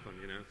going to happen,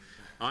 you know.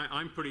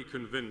 I'm pretty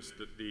convinced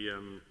that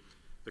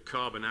the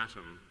carbon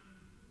atom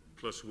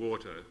plus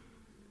water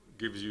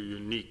gives you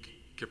unique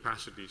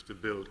capacities to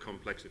build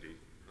complexity.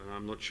 And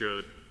I'm not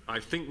sure, I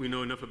think we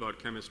know enough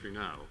about chemistry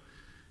now.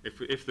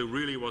 If there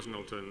really was an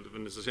alternative,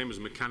 and it's the same as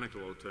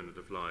mechanical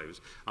alternative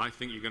lives, I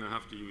think you're going to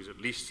have to use at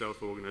least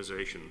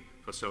self-organization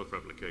for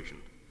self-replication.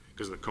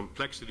 Because the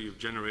complexity of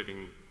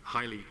generating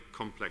highly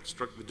complex,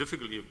 the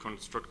difficulty of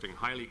constructing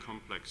highly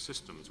complex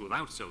systems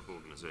without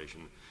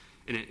self-organization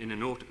in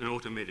an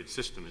automated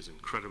system is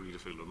incredibly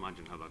difficult to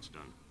imagine how that's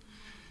done.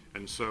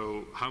 And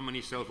so how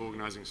many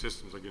self-organizing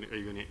systems are you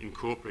going to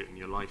incorporate in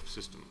your life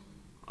system?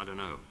 I don't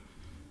know.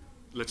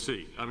 Let's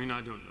see. I mean,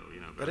 I don't know,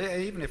 you know. But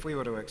even if we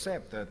were to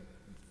accept that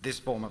this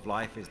form of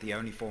life is the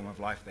only form of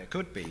life there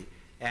could be,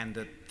 and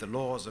that the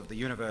laws of the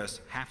universe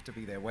have to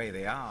be the way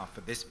they are for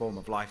this form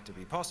of life to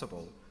be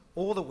possible,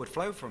 all that would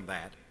flow from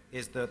that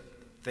is that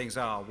things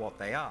are what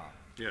they are.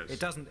 Yes. It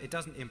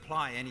doesn't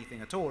imply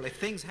anything at all. If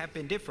things had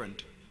been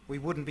different, we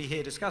wouldn't be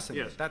here discussing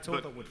it. That's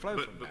all that would flow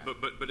from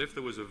that. But if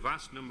there was a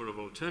vast number of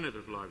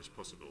alternative lives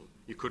possible,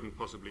 you couldn't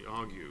possibly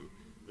argue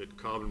that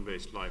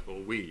carbon-based life, or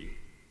we,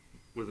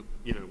 were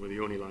the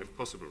only life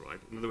possible, right?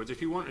 In other words,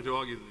 if you wanted to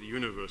argue that the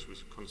universe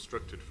was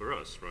constructed for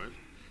us, right,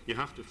 you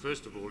have to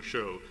first of all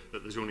show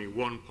that there's only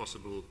one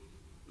possible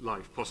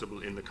life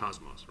possible in the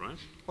cosmos, right?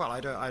 Well, I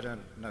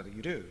don't know that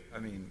you do. I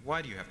mean,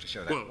 why do you have to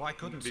show that? Well, why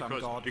couldn't some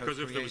God because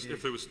have created...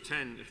 if there was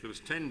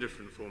 10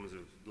 different forms of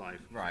life,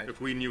 right, if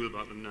we knew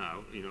about them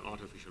now, you know,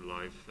 artificial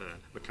life,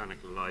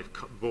 mechanical life,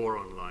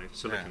 boron life,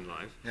 silicon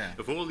life,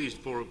 if all these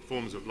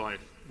forms of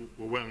life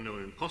were well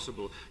known and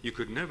possible, you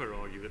could never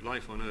argue that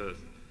life on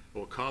Earth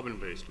or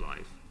carbon-based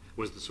life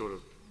was the sort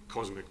of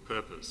cosmic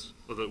purpose,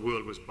 or the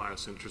world was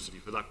biocentricity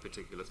for that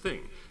particular thing,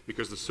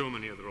 because there's so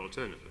many other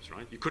alternatives,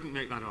 right? You couldn't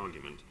make that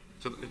argument.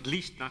 So at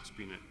least that's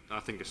been,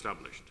 I think,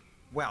 established.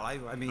 Well,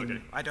 I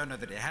mean, I don't know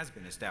that it has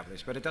been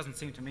established, but it doesn't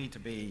seem to me to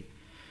be,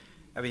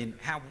 I mean,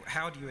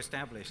 how do you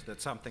establish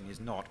that something is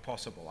not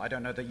possible? I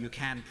don't know that you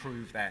can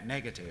prove that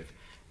negative.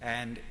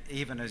 And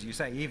even, as you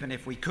say, even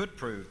if we could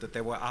prove that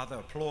there were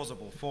other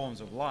plausible forms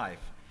of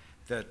life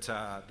that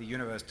the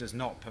universe does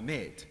not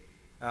permit,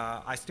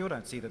 I still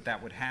don't see that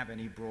that would have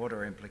any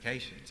broader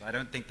implications. I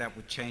don't think that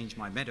would change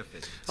my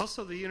metaphysics.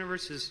 Also, the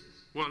universe is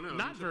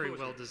not very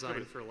well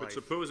designed for life. But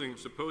supposing,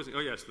 oh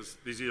yes,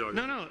 these are...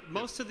 No,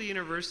 most of the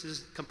universe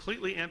is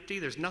completely empty.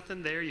 There's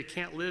nothing there. You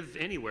can't live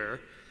anywhere.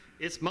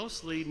 it's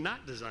mostly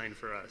not designed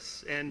for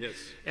us. And Yes.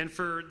 and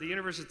for the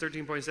universe is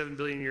 13.7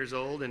 billion years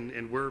old,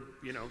 and we're,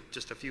 you know,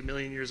 just a few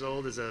million years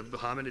old as a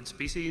hominid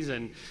species.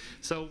 And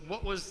so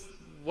what was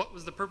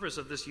the purpose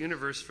of this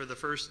universe for the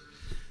first,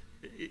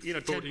 you know,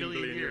 10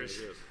 billion years?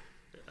 Yes.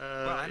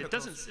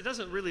 It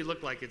doesn't really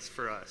look like it's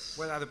for us.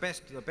 Well,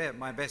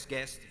 my best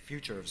guess, the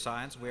future of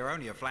science, we're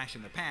only a flash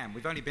in the pan.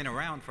 We've only been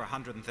around for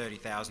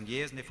 130,000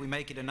 years, and if we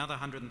make it another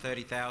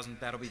 130,000,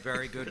 that'll be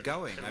very good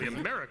going. It'll be a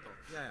miracle.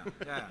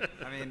 Yeah.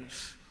 I mean,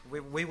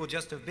 we will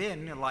just have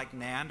been like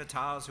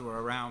Neanderthals who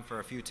were around for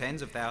a few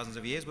tens of thousands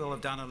of years. We'll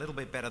have done a little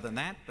bit better than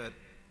that, but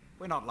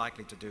we're not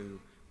likely to do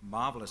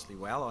marvelously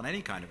well on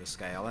any kind of a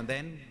scale, and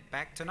then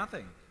back to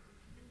nothing.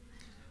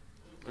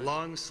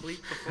 Long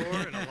sleep before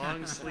and a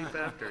long sleep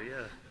after,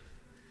 yeah.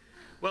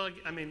 Well,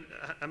 I mean,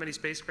 how many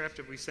spacecraft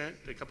have we sent?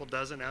 A couple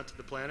dozen out to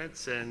the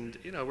planets, and,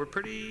 you know, we're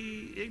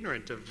pretty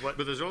ignorant of what.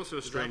 But there's also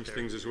strange there.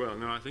 things as well.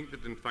 Now, I think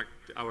that, in fact,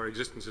 our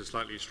existence is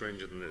slightly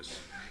stranger than this.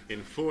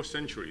 In 4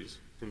 centuries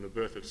from the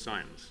birth of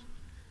science,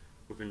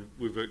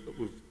 we've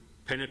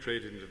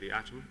penetrated into the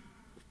atom,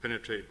 we've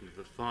penetrated into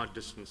the far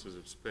distances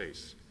of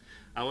space.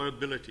 Our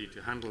ability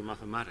to handle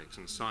mathematics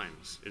and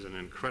science is an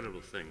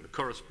incredible thing. The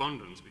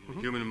correspondence between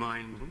the human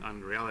mind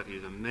and reality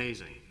is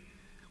amazing.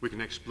 We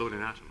can explode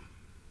an atom.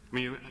 I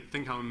mean,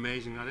 think how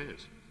amazing that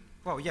is.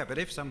 Well, yeah, but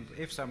if some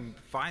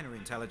finer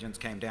intelligence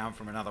came down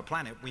from another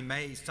planet, we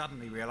may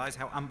suddenly realize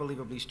how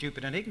unbelievably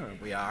stupid and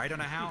ignorant we are. I don't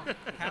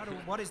know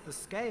what is the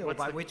scale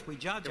by which we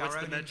judge our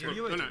own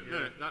ingenuity?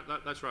 No,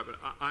 that's right. But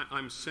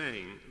I'm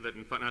saying that,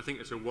 in fact, and I think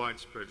it's a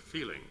widespread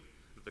feeling,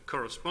 that the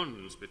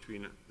correspondence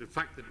between the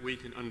fact that we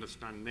can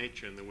understand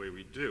nature in the way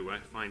we do, I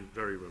find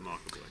very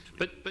remarkable,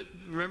 actually. But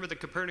remember the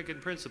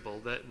Copernican principle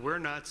that we're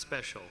not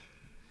special.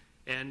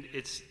 And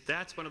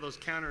that's one of those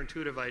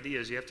counterintuitive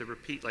ideas you have to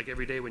repeat like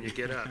every day when you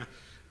get up.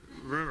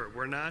 Remember,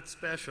 we're not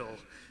special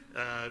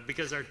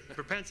because our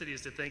propensity is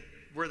to think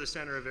we're the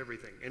center of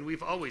everything. And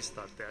we've always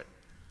thought that.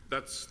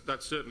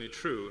 That's certainly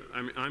true.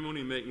 I mean, I'm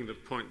only making the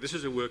point, this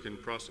is a work in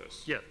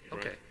process. Yeah, right?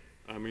 okay.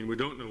 I mean, we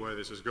don't know where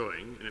this is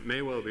going, and it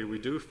may well be we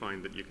do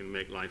find that you can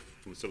make life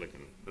from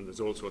silicon, and there's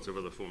all sorts of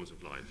other forms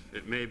of life.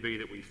 It may be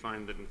that we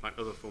find that, in fact,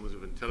 other forms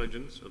of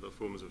intelligence, other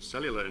forms of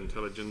cellular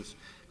intelligence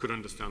could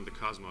understand the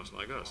cosmos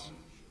like us.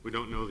 We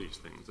don't know these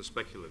things, they're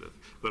speculative.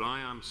 But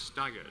I am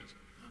staggered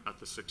at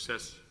the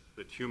success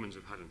that humans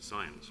have had in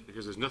science,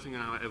 because there's nothing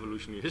in our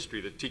evolutionary history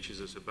that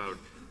teaches us about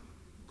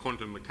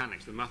quantum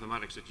mechanics, the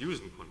mathematics that's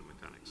used in quantum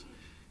mechanics.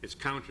 It's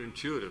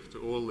counterintuitive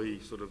to all the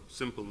sort of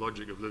simple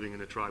logic of living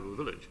in a tribal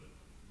village.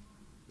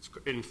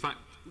 In fact,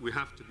 we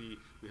have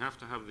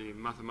to have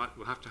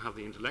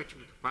the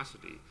intellectual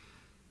capacity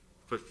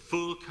for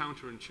full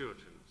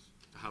counterintuitiveness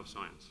to have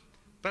science.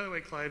 By the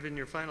way, Clive, in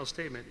your final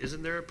statement,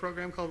 isn't there a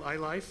program called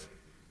iLife?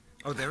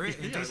 Oh, there is.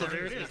 Yeah, well,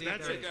 there it is.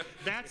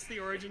 That's the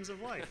origins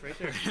of life, right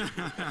there.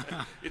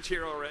 It's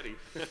here already.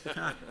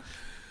 All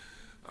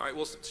right.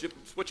 Well,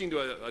 switching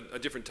to a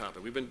different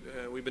topic, we've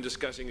been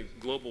discussing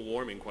global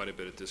warming quite a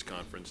bit at this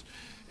conference,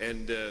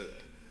 and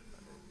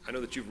I know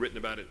that you've written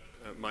about it,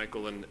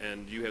 Michael,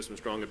 and you have some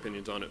strong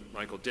opinions on it,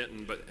 Michael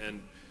Denton.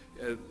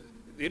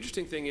 The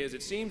interesting thing is,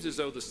 it seems as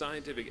though the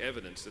scientific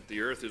evidence that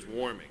the Earth is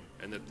warming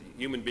and that the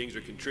human beings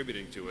are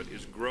contributing to it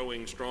is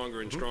growing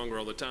stronger and stronger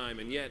all the time,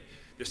 and yet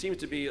there seems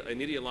to be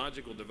an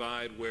ideological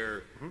divide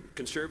where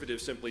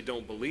conservatives simply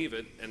don't believe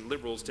it and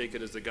liberals take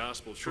it as the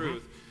gospel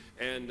truth.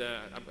 And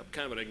I'm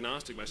kind of an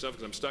agnostic myself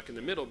because I'm stuck in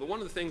the middle. But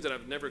one of the things that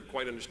I've never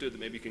quite understood that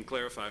maybe you can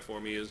clarify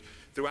for me is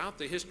throughout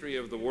the history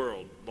of the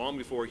world, long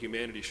before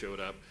humanity showed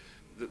up,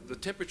 the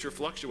temperature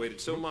fluctuated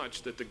so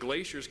much that the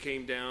glaciers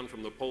came down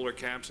from the polar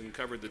caps and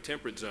covered the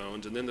temperate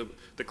zones, and then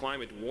the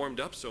climate warmed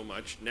up so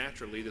much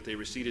naturally that they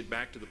receded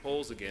back to the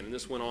poles again. And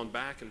this went on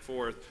back and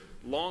forth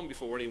long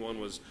before anyone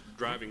was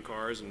driving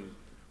cars and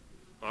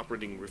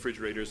operating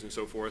refrigerators and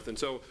so forth. And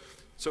so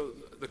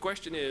the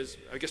question is,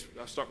 I guess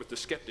I'll start with the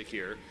skeptic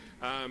here.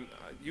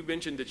 You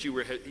mentioned that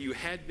you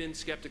had been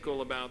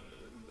skeptical about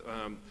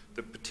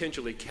the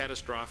potentially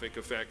catastrophic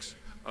effects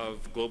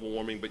of global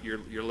warming, but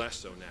you're less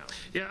so now.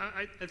 Yeah,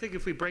 I think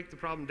if we break the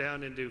problem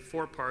down into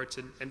 4 parts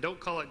and don't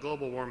call it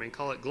global warming,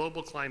 call it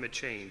global climate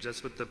change.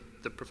 That's what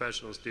the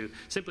professionals do,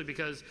 simply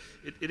because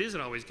it isn't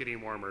always getting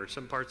warmer.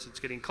 Some parts it's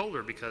getting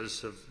colder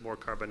because of more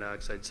carbon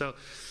dioxide. So,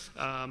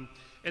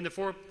 and the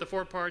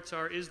four parts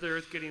are: is the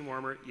Earth getting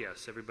warmer?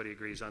 Yes, everybody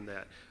agrees on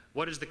that.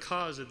 What is the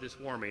cause of this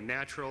warming?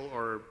 Natural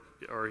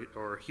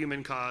or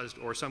human caused,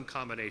 or some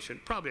combination?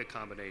 Probably a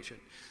combination.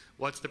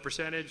 What's the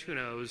percentage? Who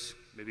knows?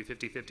 Maybe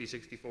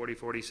 50-50, 60-40,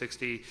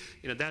 40-60.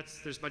 You know,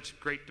 there's much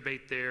great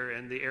debate there,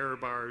 and the error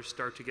bars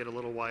start to get a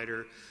little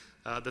wider.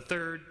 The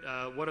third,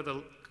 what are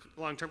the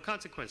long-term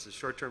consequences,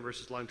 short-term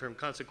versus long-term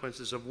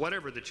consequences of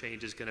whatever the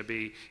change is going to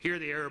be? Here,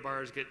 the error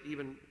bars get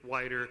even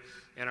wider,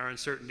 and our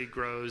uncertainty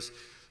grows.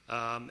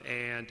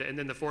 And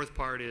then the fourth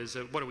part is,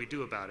 what do we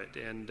do about it?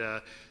 And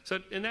so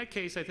in that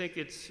case, I think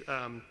it's,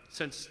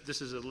 since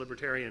this is a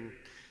libertarian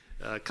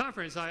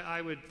conference,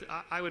 I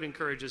would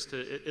encourage us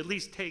to at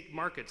least take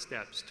market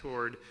steps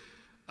toward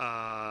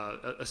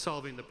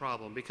solving the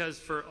problem, because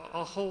for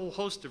a whole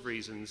host of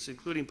reasons,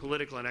 including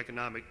political and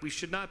economic, we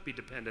should not be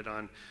dependent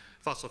on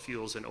fossil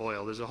fuels and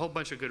oil. There's a whole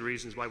bunch of good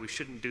reasons why we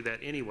shouldn't do that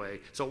anyway.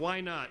 So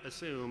why not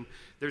assume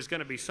there's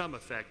going to be some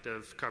effect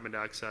of carbon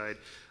dioxide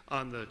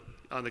on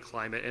the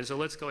climate? And so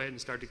let's go ahead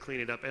and start to clean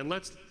it up, and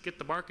let's get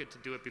the market to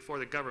do it before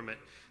the government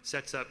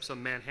sets up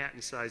some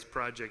Manhattan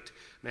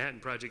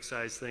Project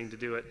size thing to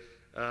do it.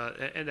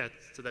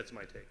 So that's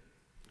my take.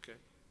 Okay.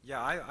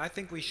 Yeah, I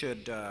think we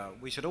should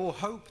all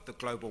hope that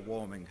global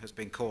warming has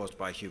been caused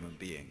by human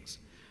beings.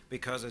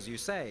 Because, as you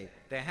say,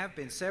 there have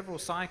been several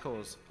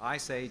cycles,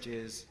 ice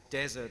ages,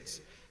 deserts,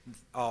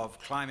 of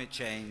climate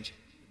change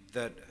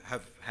that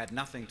have had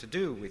nothing to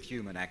do with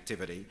human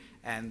activity,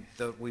 and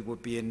that we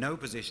would be in no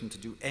position to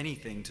do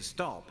anything to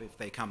stop if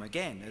they come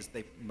again, as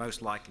they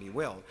most likely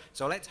will.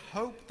 So let's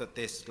hope that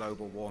this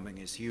global warming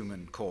is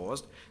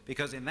human-caused,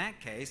 because in that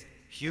case,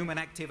 human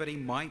activity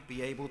might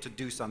be able to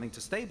do something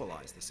to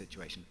stabilize the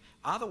situation.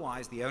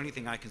 Otherwise, the only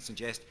thing I can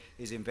suggest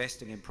is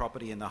investing in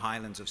property in the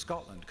Highlands of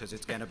Scotland, because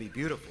it's going to be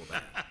beautiful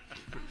there.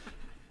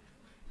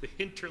 The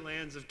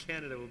hinterlands of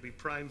Canada will be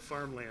prime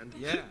farmland.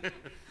 Yeah.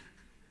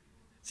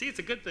 See, it's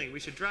a good thing. We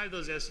should drive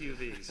those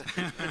SUVs.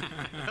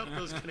 Help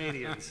those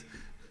Canadians.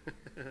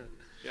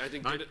 Yeah, I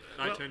think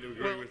I tend to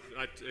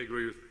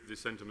agree with the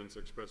sentiments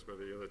expressed by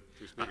the other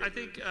two speakers. I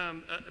think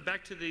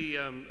back to the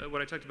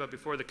what I talked about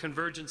before, the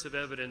convergence of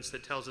evidence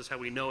that tells us how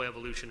we know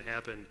evolution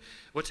happened.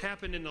 What's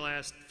happened in the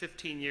last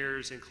 15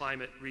 years in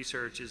climate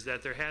research is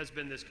that there has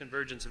been this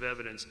convergence of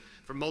evidence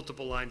from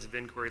multiple lines of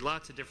inquiry,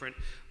 lots of different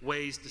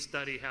ways to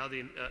study how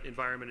the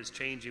environment is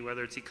changing,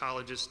 whether it's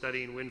ecologists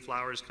studying when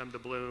flowers come to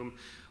bloom,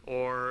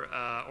 or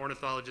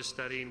ornithologists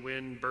studying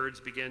when birds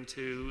begin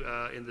to,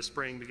 in the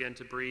spring, begin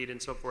to breed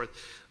and so forth,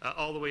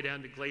 all the way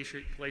down to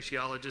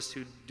glaciologists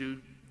who do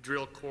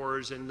drill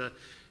cores in the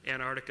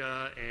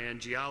Antarctica, and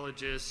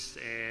geologists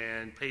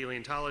and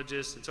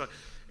paleontologists and so on.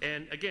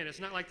 And again,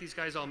 it's not like these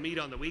guys all meet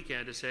on the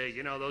weekend to say,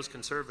 you know, those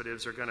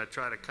conservatives are going to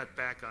try to cut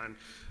back on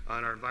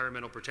our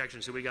environmental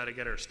protection, so we got to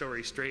get our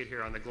story straight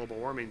here on the global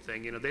warming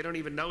thing. You know, they don't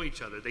even know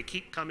each other. They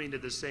keep coming to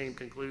the same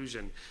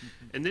conclusion.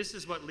 And this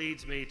is what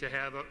leads me to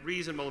have a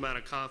reasonable amount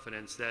of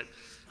confidence that,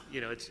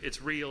 you know,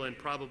 it's real and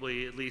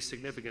probably at least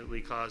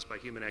significantly caused by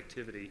human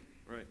activity.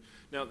 Right.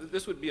 Now,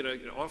 this would be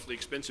an awfully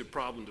expensive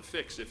problem to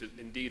fix if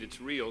indeed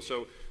it's real.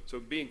 So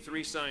being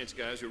three science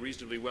guys who are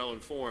reasonably well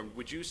informed,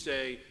 would you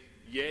say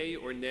yay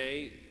or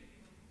nay,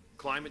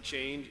 climate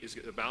change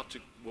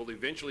will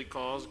eventually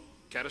cause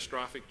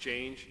catastrophic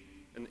change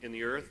in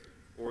the Earth,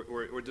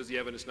 or does the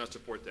evidence not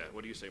support that?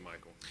 What do you say,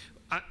 Michael?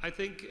 I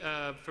think,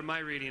 from my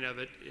reading of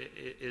it,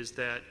 is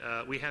that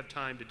we have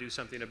time to do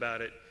something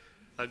about it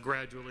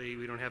gradually.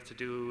 We don't have to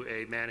do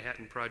a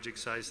Manhattan Project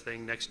size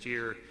thing next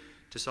year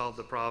to solve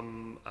the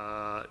problem.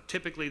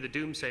 Typically, the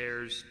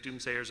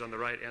doomsayers on the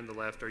right and the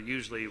left are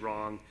usually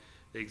wrong.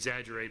 They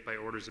exaggerate by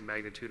orders of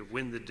magnitude of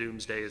when the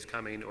doomsday is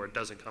coming, or it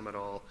doesn't come at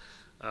all.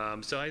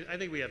 So I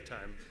think we have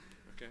time.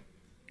 Okay.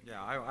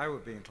 Yeah, I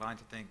would be inclined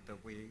to think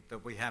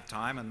that we have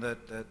time, and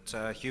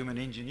that human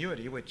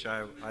ingenuity, which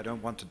I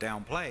don't want to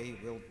downplay,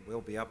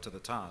 will be up to the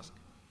task.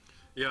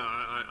 Yeah,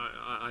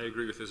 I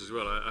agree with this as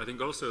well. I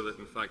think also that,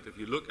 in fact, if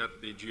you look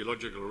at the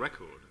geological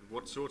record,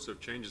 what sorts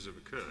of changes have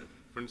occurred.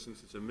 For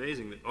instance, it's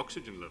amazing that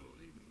oxygen levels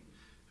even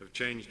have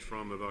changed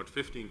from about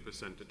 15%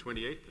 to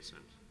 28%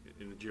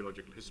 in the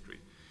geological history.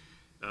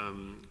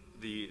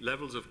 The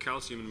levels of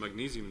calcium and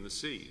magnesium in the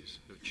seas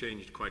have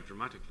changed quite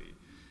dramatically.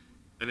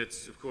 And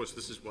it's, of course,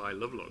 this is why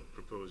Lovelock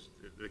proposed,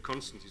 the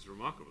constancy is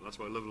remarkable. That's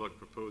why Lovelock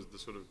proposed the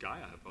sort of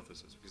Gaia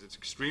hypothesis, because it's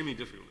extremely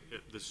difficult.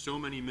 There's so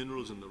many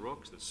minerals in the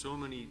rocks, there's so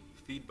many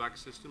feedback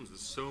systems,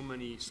 there's so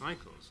many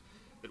cycles,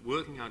 that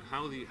working out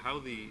how the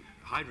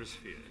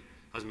hydrosphere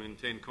has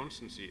maintained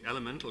constancy,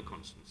 elemental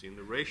constancy, in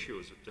the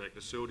ratios of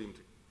the sodium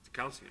to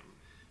calcium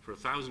for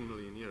 1,000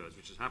 million years,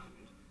 which has happened,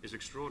 is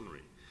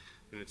extraordinary.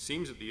 And it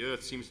seems that the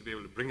Earth seems to be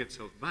able to bring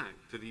itself back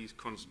to these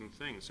constant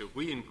things. So if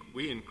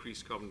we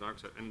increase carbon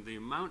dioxide, and the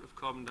amount of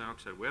carbon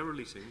dioxide we're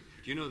releasing,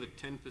 do you know that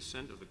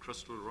 10% of the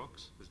crustal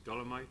rocks is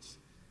dolomites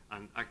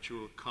and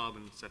actual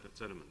carbon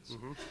sediments?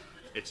 Mm-hmm.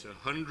 It's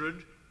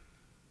 100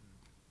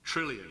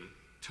 trillion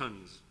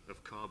tons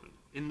of carbon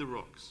in the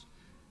rocks.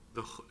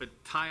 The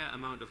entire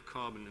amount of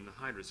carbon in the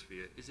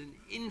hydrosphere is an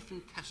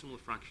infinitesimal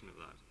fraction of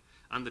that.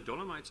 And the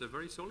dolomites are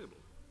very soluble.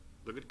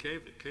 Look at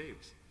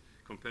caves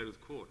compared with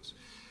quartz.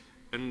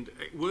 And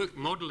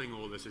modeling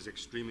all this is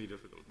extremely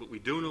difficult. But we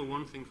do know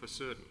one thing for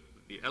certain.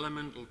 The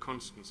elemental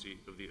constancy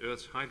of the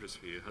Earth's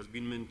hydrosphere has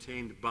been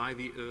maintained by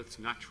the Earth's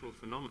natural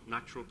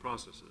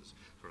processes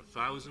for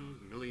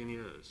 1,000 million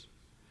years.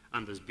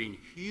 And there's been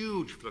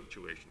huge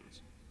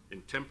fluctuations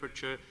in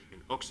temperature, in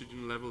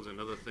oxygen levels, and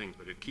other things,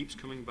 but it keeps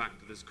coming back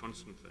to this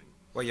constant thing.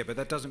 Well, yeah, but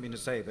that doesn't mean to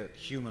say that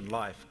human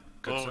life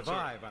could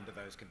survive under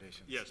those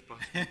conditions. Yes, but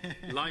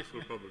life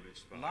will probably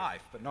survive.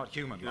 Life, but not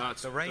human life.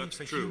 The range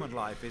for human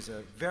life is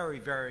a very,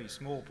 very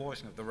small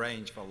portion of the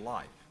range for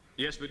life.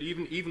 Yes, but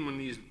even when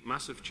these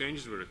massive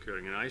changes were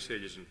occurring in ice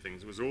ages and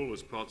things, there was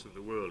always parts of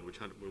the world which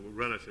were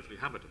relatively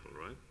habitable,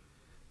 right?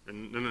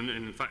 And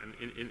in fact,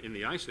 in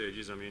the ice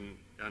ages, I mean,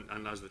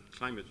 and as the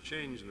climate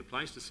changed in the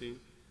Pleistocene,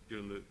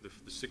 during the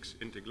 6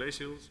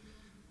 interglacials,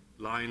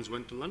 lines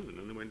went to London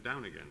and they went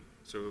down again.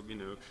 So, you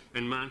know,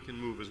 and man can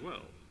move as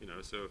well, you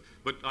know, so,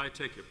 but I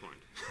take your point.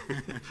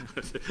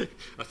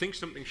 I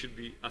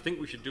think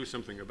we should do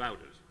something about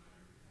it.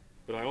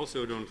 But I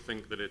also don't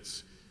think that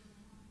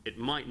it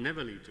might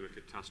never lead to a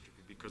catastrophe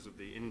because of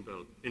the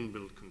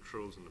inbuilt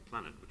controls on the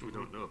planet, which we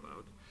don't know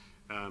about.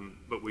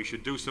 But we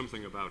should do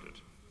something about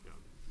it.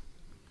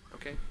 Yeah.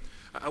 Okay.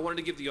 I wanted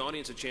to give the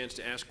audience a chance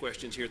to ask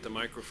questions here at the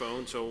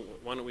microphone, so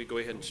why don't we go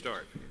ahead and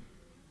start?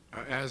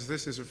 As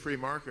this is a free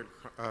market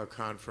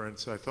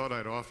conference, I thought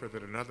I'd offer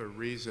that another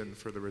reason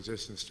for the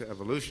resistance to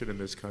evolution in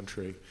this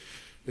country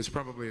is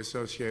probably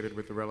associated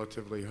with the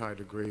relatively high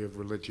degree of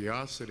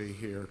religiosity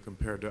here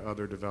compared to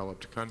other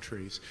developed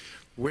countries,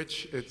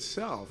 which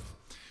itself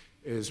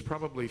is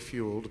probably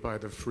fueled by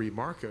the free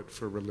market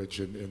for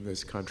religion in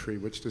this country,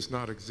 which does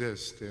not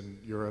exist in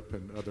Europe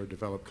and other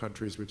developed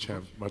countries which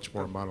have much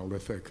more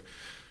monolithic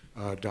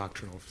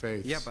doctrinal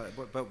faiths. Yeah,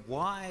 but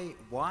why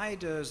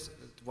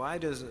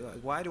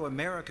do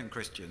American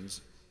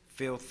Christians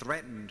feel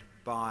threatened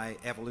by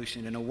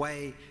evolution in a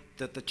way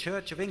that the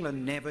Church of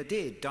England never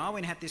did?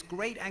 Darwin had this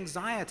great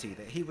anxiety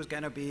that he was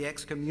going to be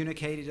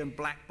excommunicated and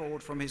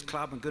blackballed from his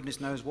club and goodness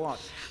knows what.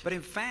 But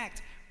in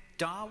fact,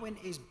 Darwin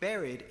is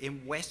buried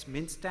in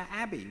Westminster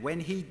Abbey. When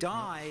he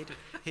died,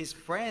 his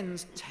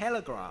friends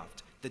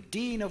telegraphed the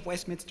Dean of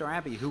Westminster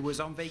Abbey, who was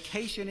on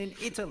vacation in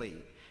Italy,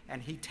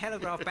 and he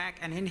telegraphed back,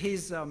 and in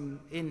his in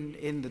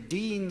the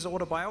Dean's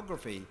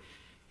autobiography,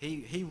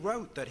 he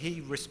wrote that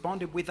he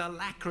responded with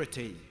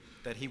alacrity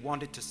that he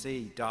wanted to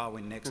see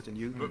Darwin next to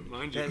Newton. But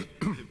mind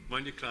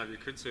you, Clive, you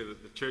could say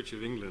that the Church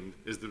of England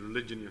is the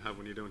religion you have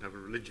when you don't have a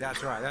religion.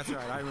 That's right,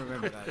 I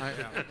remember that.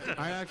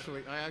 I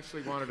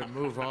actually wanted to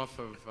move off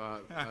of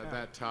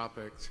that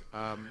topic.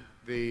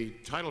 The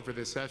title for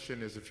this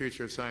session is The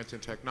Future of Science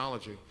and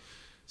Technology.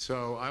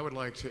 So I would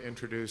like to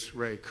introduce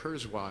Ray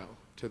Kurzweil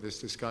to this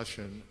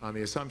discussion on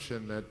the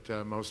assumption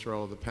that most or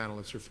all of the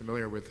panelists are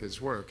familiar with his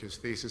work, his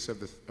thesis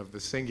of the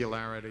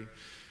singularity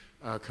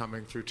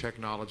coming through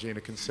technology and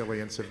a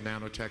consilience of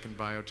nanotech and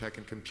biotech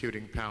and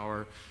computing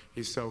power.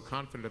 He's so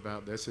confident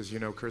about this. As you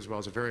know, Kurzweil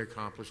is a very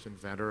accomplished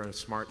inventor and a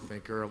smart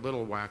thinker, a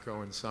little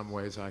wacko in some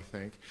ways, I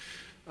think.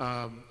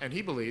 And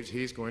he believes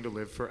he's going to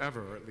live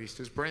forever, or at least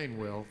his brain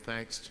will,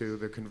 thanks to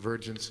the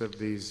convergence of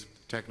these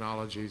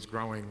technologies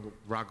growing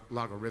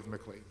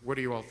logarithmically. What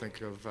do you all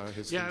think of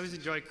his thesis? I always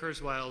enjoy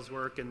Kurzweil's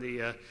work and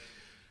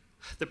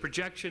the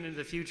projection into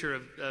the future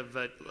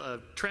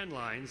of trend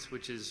lines,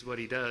 which is what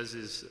he does,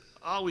 is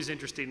always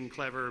interesting and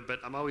clever, but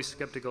I'm always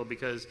skeptical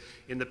because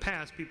in the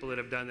past, people that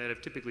have done that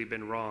have typically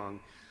been wrong.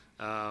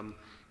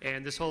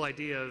 And this whole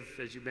idea of,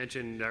 as you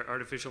mentioned,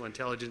 artificial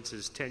intelligence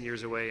is 10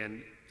 years away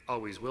and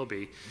always will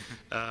be,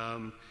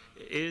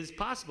 is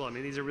possible. I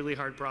mean, these are really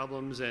hard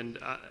problems, and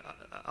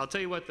I'll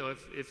tell you what, though,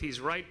 if he's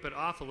right but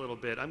off a little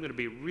bit, I'm going to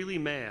be really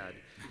mad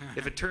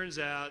if it turns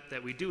out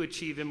that we do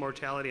achieve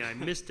immortality and I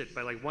missed it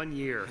by like 1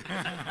 year.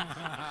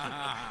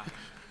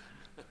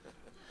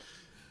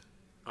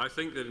 I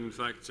think that, in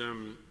fact,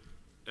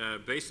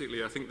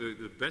 basically, I think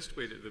the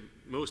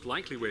most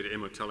likely way to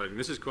immortality, and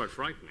this is quite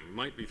frightening,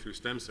 might be through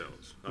stem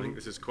cells. I think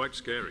this is quite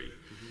scary.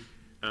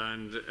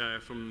 And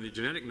from the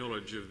genetic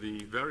knowledge of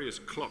the various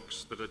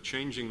clocks that are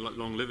changing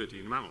longevity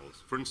in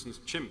mammals, for instance,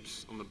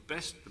 chimps, on the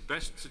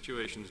best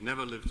situations,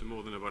 never live to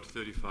more than about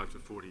 35 to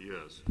 40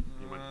 years.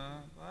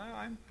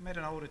 I met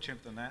an older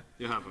chimp than that.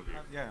 You haven't?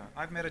 Yeah,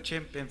 I've met a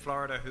chimp in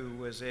Florida who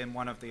was in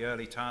one of the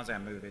early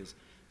Tarzan movies,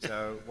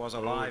 so was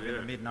alive in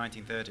the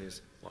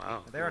mid-1930s.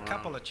 Wow. There are a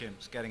couple of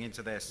chimps getting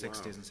into their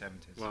 60s and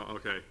 70s. Well,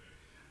 okay.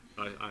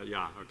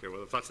 Okay,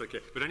 well, if that's the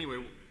case. But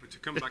anyway, to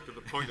come back to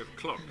the point of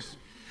clocks,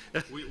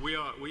 we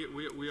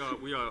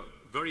are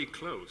very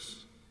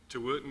close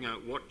to working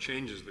out what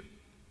changes the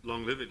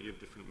longevity of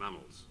different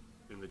mammals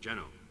in the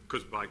genome.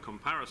 Because by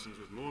comparisons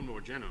with more and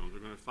more genomes, we're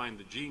going to find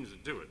the genes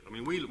that do it. I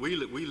mean, we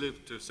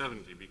live to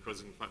 70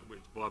 because, in fact,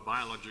 we're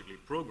biologically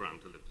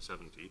programmed to live to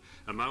 70.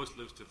 A mouse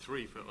lives to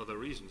 3 for other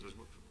reasons,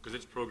 because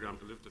it's programmed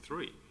to live to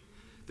 3.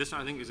 This,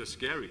 I think, is a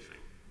scary thing.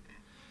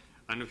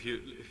 And if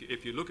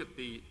you look at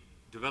the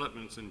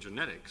developments in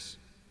genetics,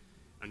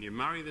 and you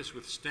marry this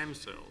with stem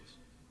cells,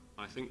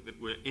 I think that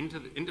we're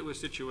into a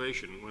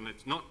situation when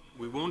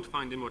we won't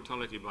find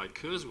immortality by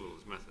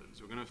Kurzweil's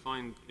methods. We're going to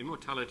find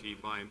immortality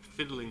by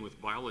fiddling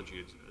with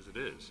biology as it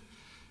is.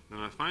 And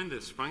I find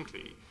this,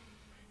 frankly,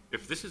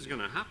 if this is going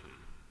to happen,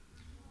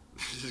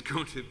 this is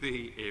going to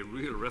be a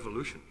real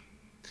revolution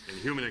in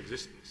human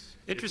existence.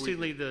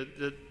 Interestingly,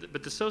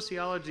 but the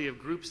sociology of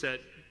groups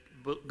that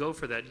go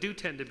for that do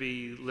tend to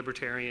be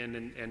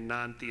libertarian and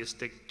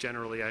non-theistic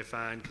generally, I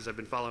find, because I've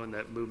been following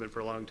that movement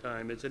for a long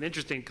time. It's an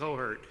interesting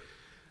cohort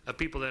of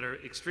people that are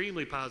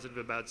extremely positive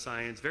about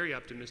science, very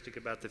optimistic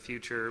about the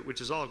future, which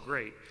is all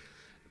great.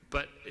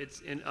 But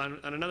it's on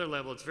another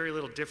level, it's very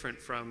little different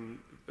from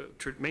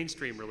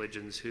mainstream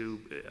religions who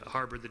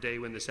harbor the day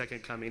when the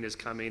second coming is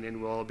coming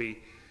and we'll all be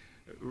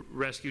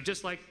rescue,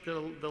 just like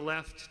the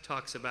left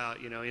talks about,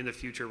 in the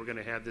future we're going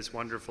to have this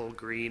wonderful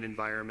green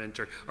environment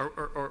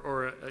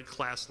or a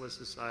classless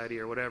society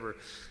or whatever.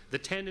 The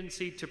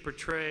tendency to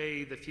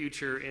portray the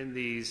future in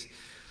these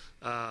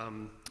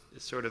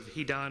sort of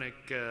hedonic,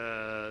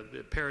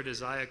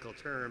 paradisiacal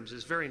terms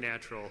is very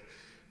natural.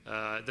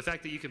 The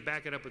fact that you can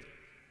back it up with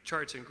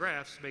charts and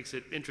graphs makes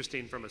it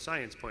interesting from a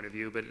science point of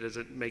view, but it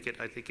doesn't make it,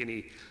 I think,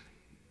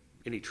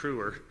 any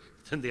truer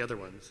than the other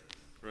ones.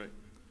 Right.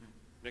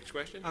 Next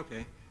question?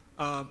 Okay.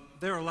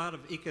 There are a lot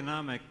of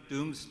economic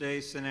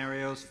doomsday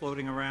scenarios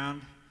floating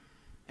around,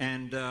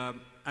 and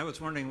I was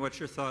wondering what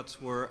your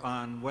thoughts were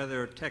on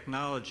whether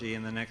technology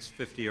in the next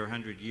 50 or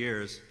 100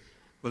 years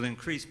will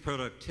increase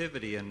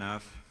productivity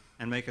enough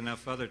and make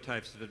enough other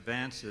types of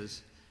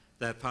advances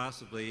that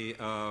possibly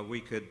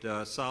we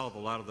could solve a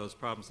lot of those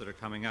problems that are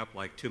coming up,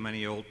 like too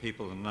many old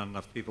people and not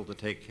enough people to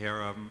take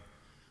care of them,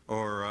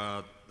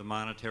 or the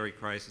monetary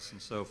crisis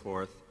and so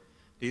forth.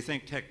 Do you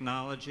think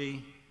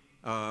technology,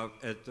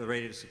 at the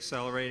rate it's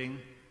accelerating,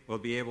 will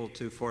be able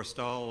to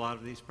forestall a lot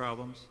of these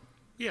problems?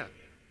 Yeah,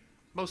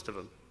 most of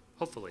them,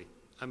 hopefully.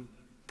 I'm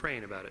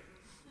praying about it.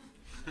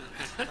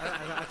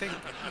 I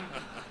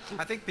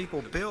think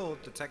people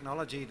build the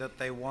technology that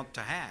they want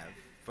to have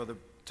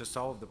to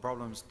solve the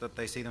problems that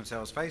they see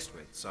themselves faced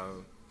with.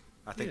 So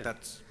I think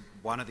that's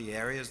one of the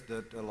areas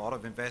that a lot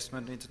of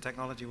investment into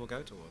technology will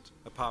go towards,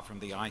 apart from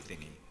the eye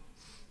thingy.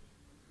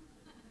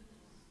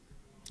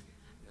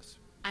 Yes.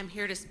 I'm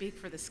here to speak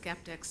for the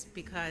skeptics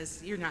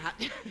because you're not.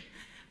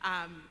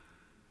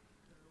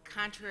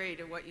 Contrary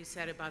to what you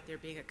said about there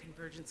being a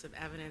convergence of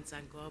evidence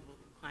on global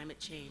climate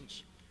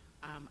change,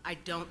 I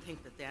don't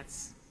think that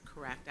that's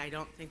correct. I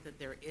don't think that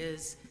there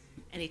is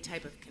any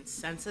type of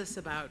consensus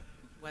about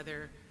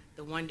whether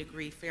the 1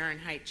 degree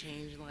Fahrenheit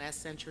change in the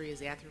last century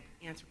is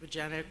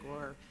anthropogenic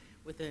or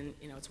within,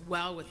 it's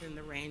well within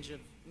the range of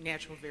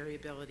natural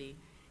variability,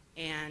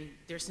 and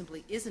there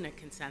simply isn't a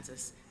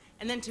consensus.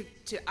 And then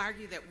to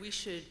argue that we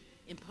should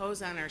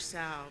impose on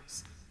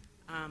ourselves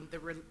the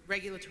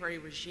regulatory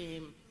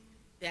regime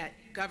that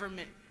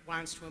government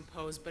wants to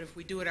impose, but if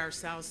we do it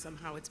ourselves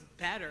somehow it's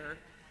better,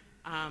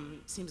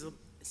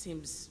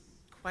 seems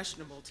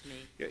questionable to me.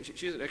 Yeah,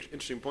 she has an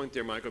interesting point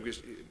there, Michael,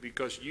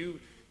 because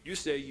you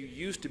say you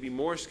used to be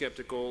more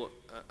skeptical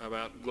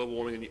about global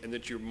warming and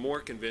that you're more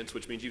convinced,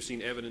 which means you've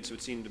seen evidence that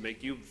would seem to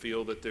make you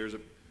feel that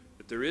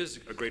there is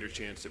a greater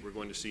chance that we're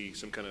going to see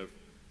some kind of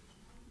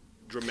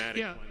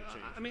dramatic climate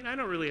change. I mean, I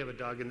don't really have a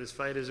dog in this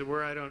fight, as it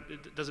were.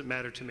 It doesn't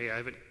matter to me. I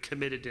haven't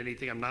committed to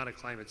anything. I'm not a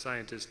climate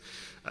scientist.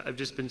 I've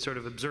just been sort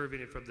of observing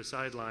it from the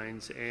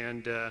sidelines,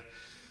 and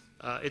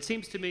it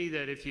seems to me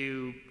that if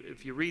you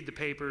read the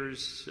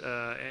papers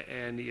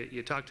and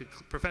you talk to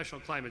professional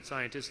climate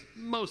scientists,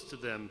 most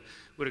of them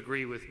would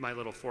agree with my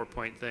little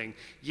 4-point thing.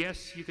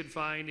 Yes, you could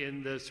find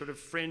in the sort of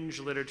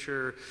fringe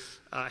literature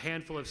a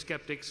handful of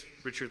skeptics.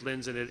 Richard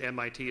Lindzen at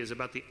MIT is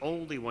about the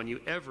only one you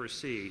ever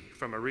see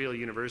from a real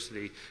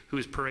university who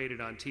is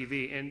paraded on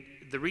TV. And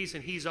the reason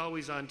he's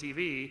always on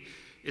TV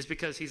is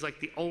because he's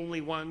like the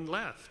only one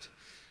left.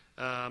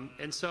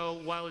 And so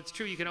while it's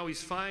true you can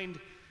always find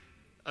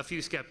a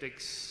few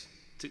skeptics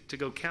to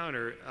go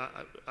counter,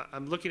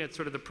 I'm looking at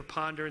sort of the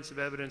preponderance of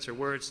evidence or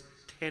where it's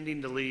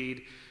tending to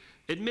lead,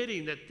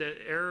 admitting that the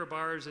error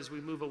bars as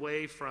we move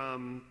away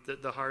from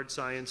the hard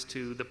science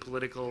to the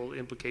political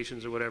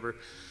implications or whatever.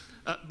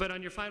 But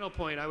on your final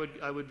point, I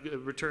would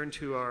return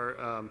to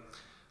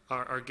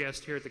our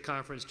guest here at the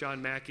conference,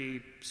 John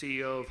Mackey,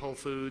 CEO of Whole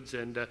Foods,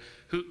 and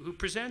who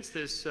presents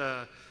this.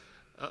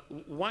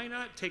 Why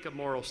not take a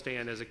moral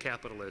stand as a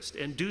capitalist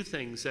and do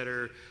things that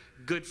are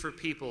good for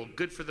people,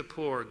 good for the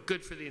poor,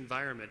 good for the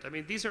environment? I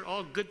mean, these are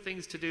all good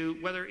things to do,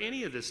 whether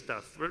any of this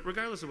stuff,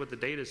 regardless of what the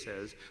data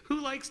says.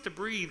 Who likes to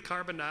breathe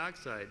carbon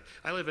dioxide?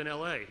 I live in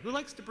LA. Who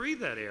likes to breathe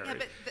that air? Yeah,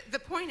 but the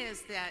point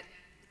is that,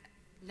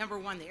 number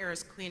one, the air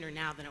is cleaner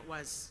now than it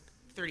was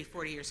 30,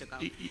 40 years ago.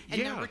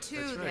 And number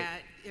two, that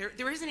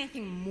there isn't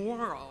anything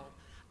moral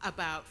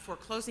about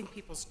foreclosing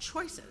people's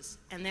choices,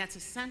 and that's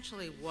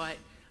essentially what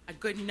a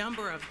good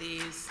number of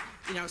these,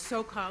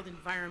 so-called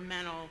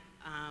environmental,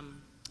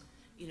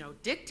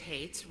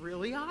 dictates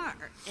really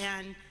are.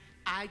 And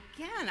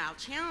again, I'll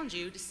challenge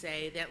you to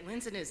say that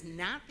Lindzen is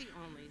not the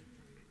only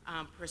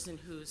person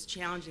who's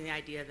challenging the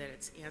idea that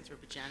it's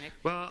anthropogenic.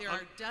 Well, there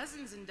are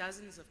dozens and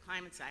dozens of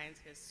climate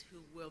scientists who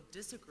will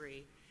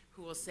disagree,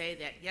 who will say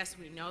that, yes,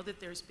 we know that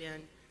there's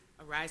been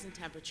a rise in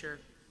temperature,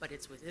 but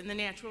it's within the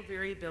natural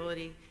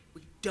variability.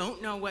 We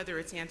don't know whether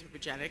it's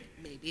anthropogenic.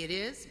 Maybe it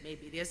is,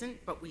 maybe it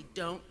isn't, but we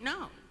don't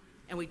know.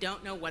 And we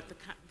don't know what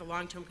the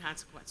long-term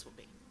consequence will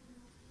be.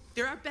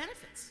 There are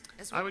benefits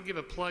as well. I would give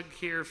a plug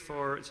here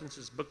for, since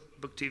it's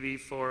book TV,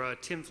 for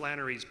Tim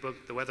Flannery's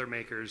book, The Weather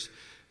Makers.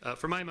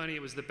 For my money,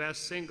 it was the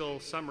best single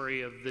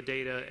summary of the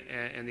data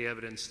and the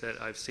evidence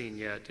that I've seen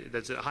yet.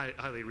 That's a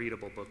highly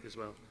readable book as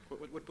well.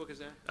 What book is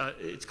that?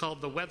 It's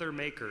called The Weather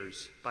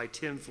Makers by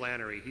Tim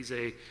Flannery. He's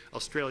an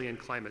Australian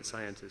climate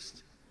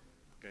scientist.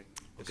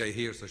 Okay,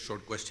 here's a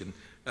short question.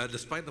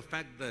 Despite the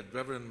fact that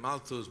Reverend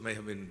Malthus may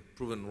have been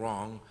proven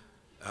wrong,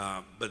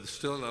 but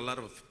still a lot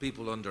of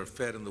people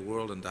underfed in the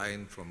world and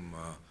dying from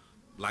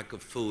lack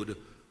of food.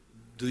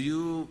 Do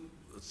you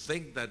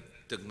think that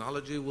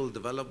technology will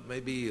develop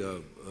maybe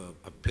a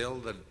pill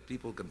that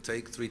people can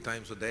take 3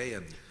 times a day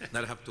and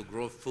not have to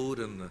grow food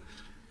and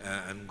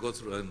go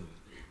through and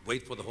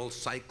wait for the whole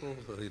cycle,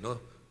 you know?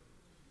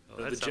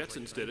 The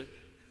Jetsons did it.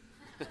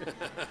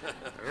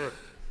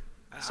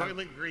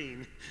 Soylent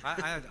Green.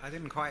 I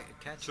didn't quite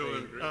catch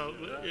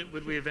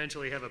Would we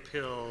eventually have a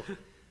pill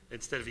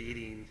instead of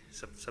eating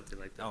something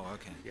like that? Oh,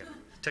 okay. Yeah,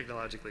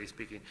 technologically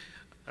speaking.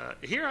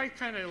 Here I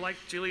kind of like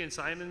Julian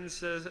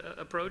Simon's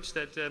approach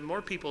that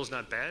more people is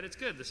not bad, it's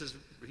good. This is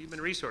human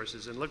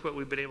resources, and look what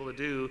we've been able to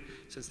do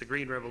since the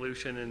Green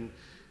Revolution, and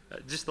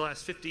just the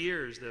last 50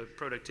 years, the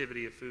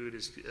productivity of food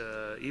is,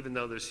 even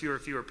though there's fewer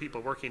and fewer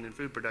people working in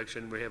food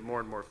production, we have more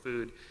and more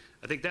food.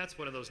 I think that's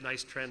one of those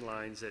nice trend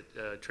lines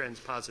that trends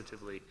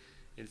positively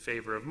in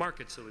favor of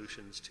market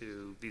solutions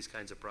to these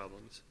kinds of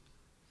problems.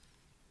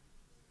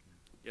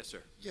 Yes,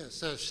 sir.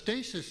 Yes,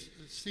 stasis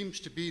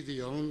seems to be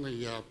the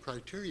only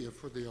criteria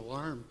for the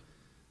alarm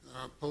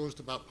posed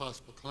about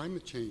possible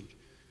climate change.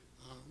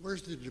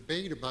 Where's the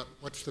debate about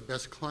what's the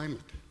best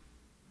climate?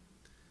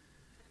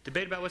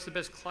 Debate about what's the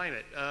best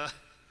climate.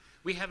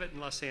 We have it in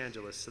Los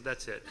Angeles, so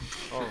that's it.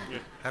 Oh, yeah.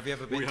 Have you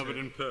ever been? We have it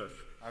in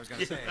Perth. I was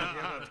going to say.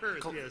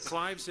 Perth, yes.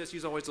 Clive says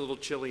he's always a little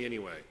chilly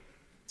anyway.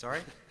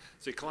 Sorry?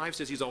 So Clive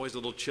says he's always a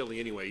little chilly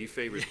anyway. He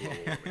favors global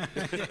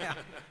warming. Yeah.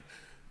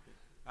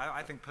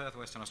 I think Perth,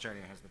 Western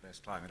Australia, has the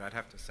best climate. I'd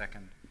have to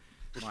second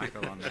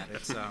Michael on that.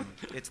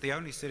 It's the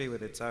only city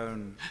with its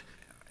own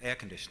air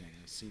conditioning.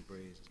 The sea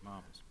breeze is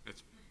marvelous.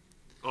 It's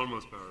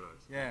almost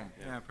paradise.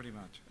 Yeah, pretty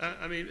much.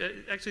 I mean,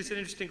 actually, it's an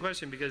interesting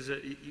question because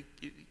you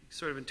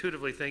sort of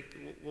intuitively think,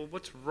 well,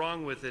 what's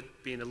wrong with it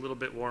being a little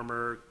bit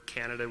warmer?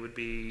 Canada would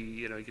be,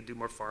 you could do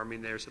more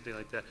farming there, something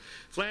like that.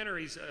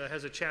 Flannery's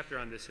has a chapter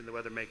on this in The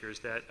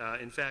Weathermakers that,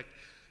 in fact,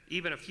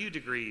 even a few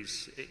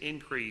degrees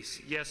increase,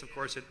 yes, of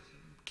course,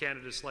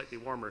 Canada's slightly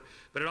warmer,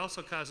 but it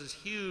also causes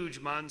huge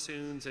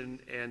monsoons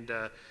and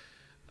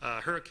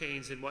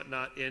hurricanes and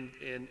whatnot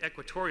in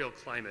equatorial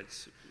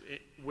climates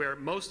where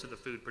most of the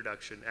food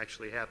production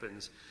actually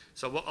happens.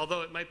 So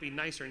although it might be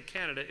nicer in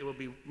Canada, it will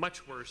be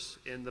much worse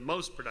in the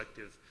most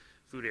productive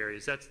food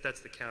areas. That's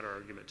the counter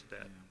argument to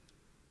that.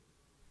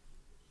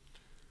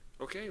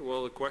 Okay,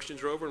 well, the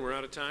questions are over and we're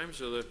out of time,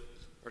 so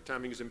our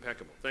timing is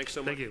impeccable. Thanks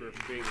so much for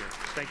being here.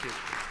 Thank you.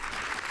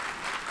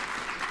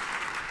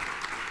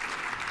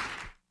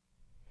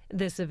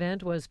 This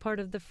event was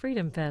part of the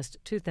Freedom Fest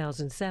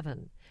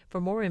 2007.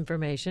 For more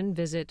information,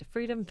 visit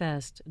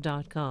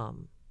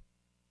freedomfest.com.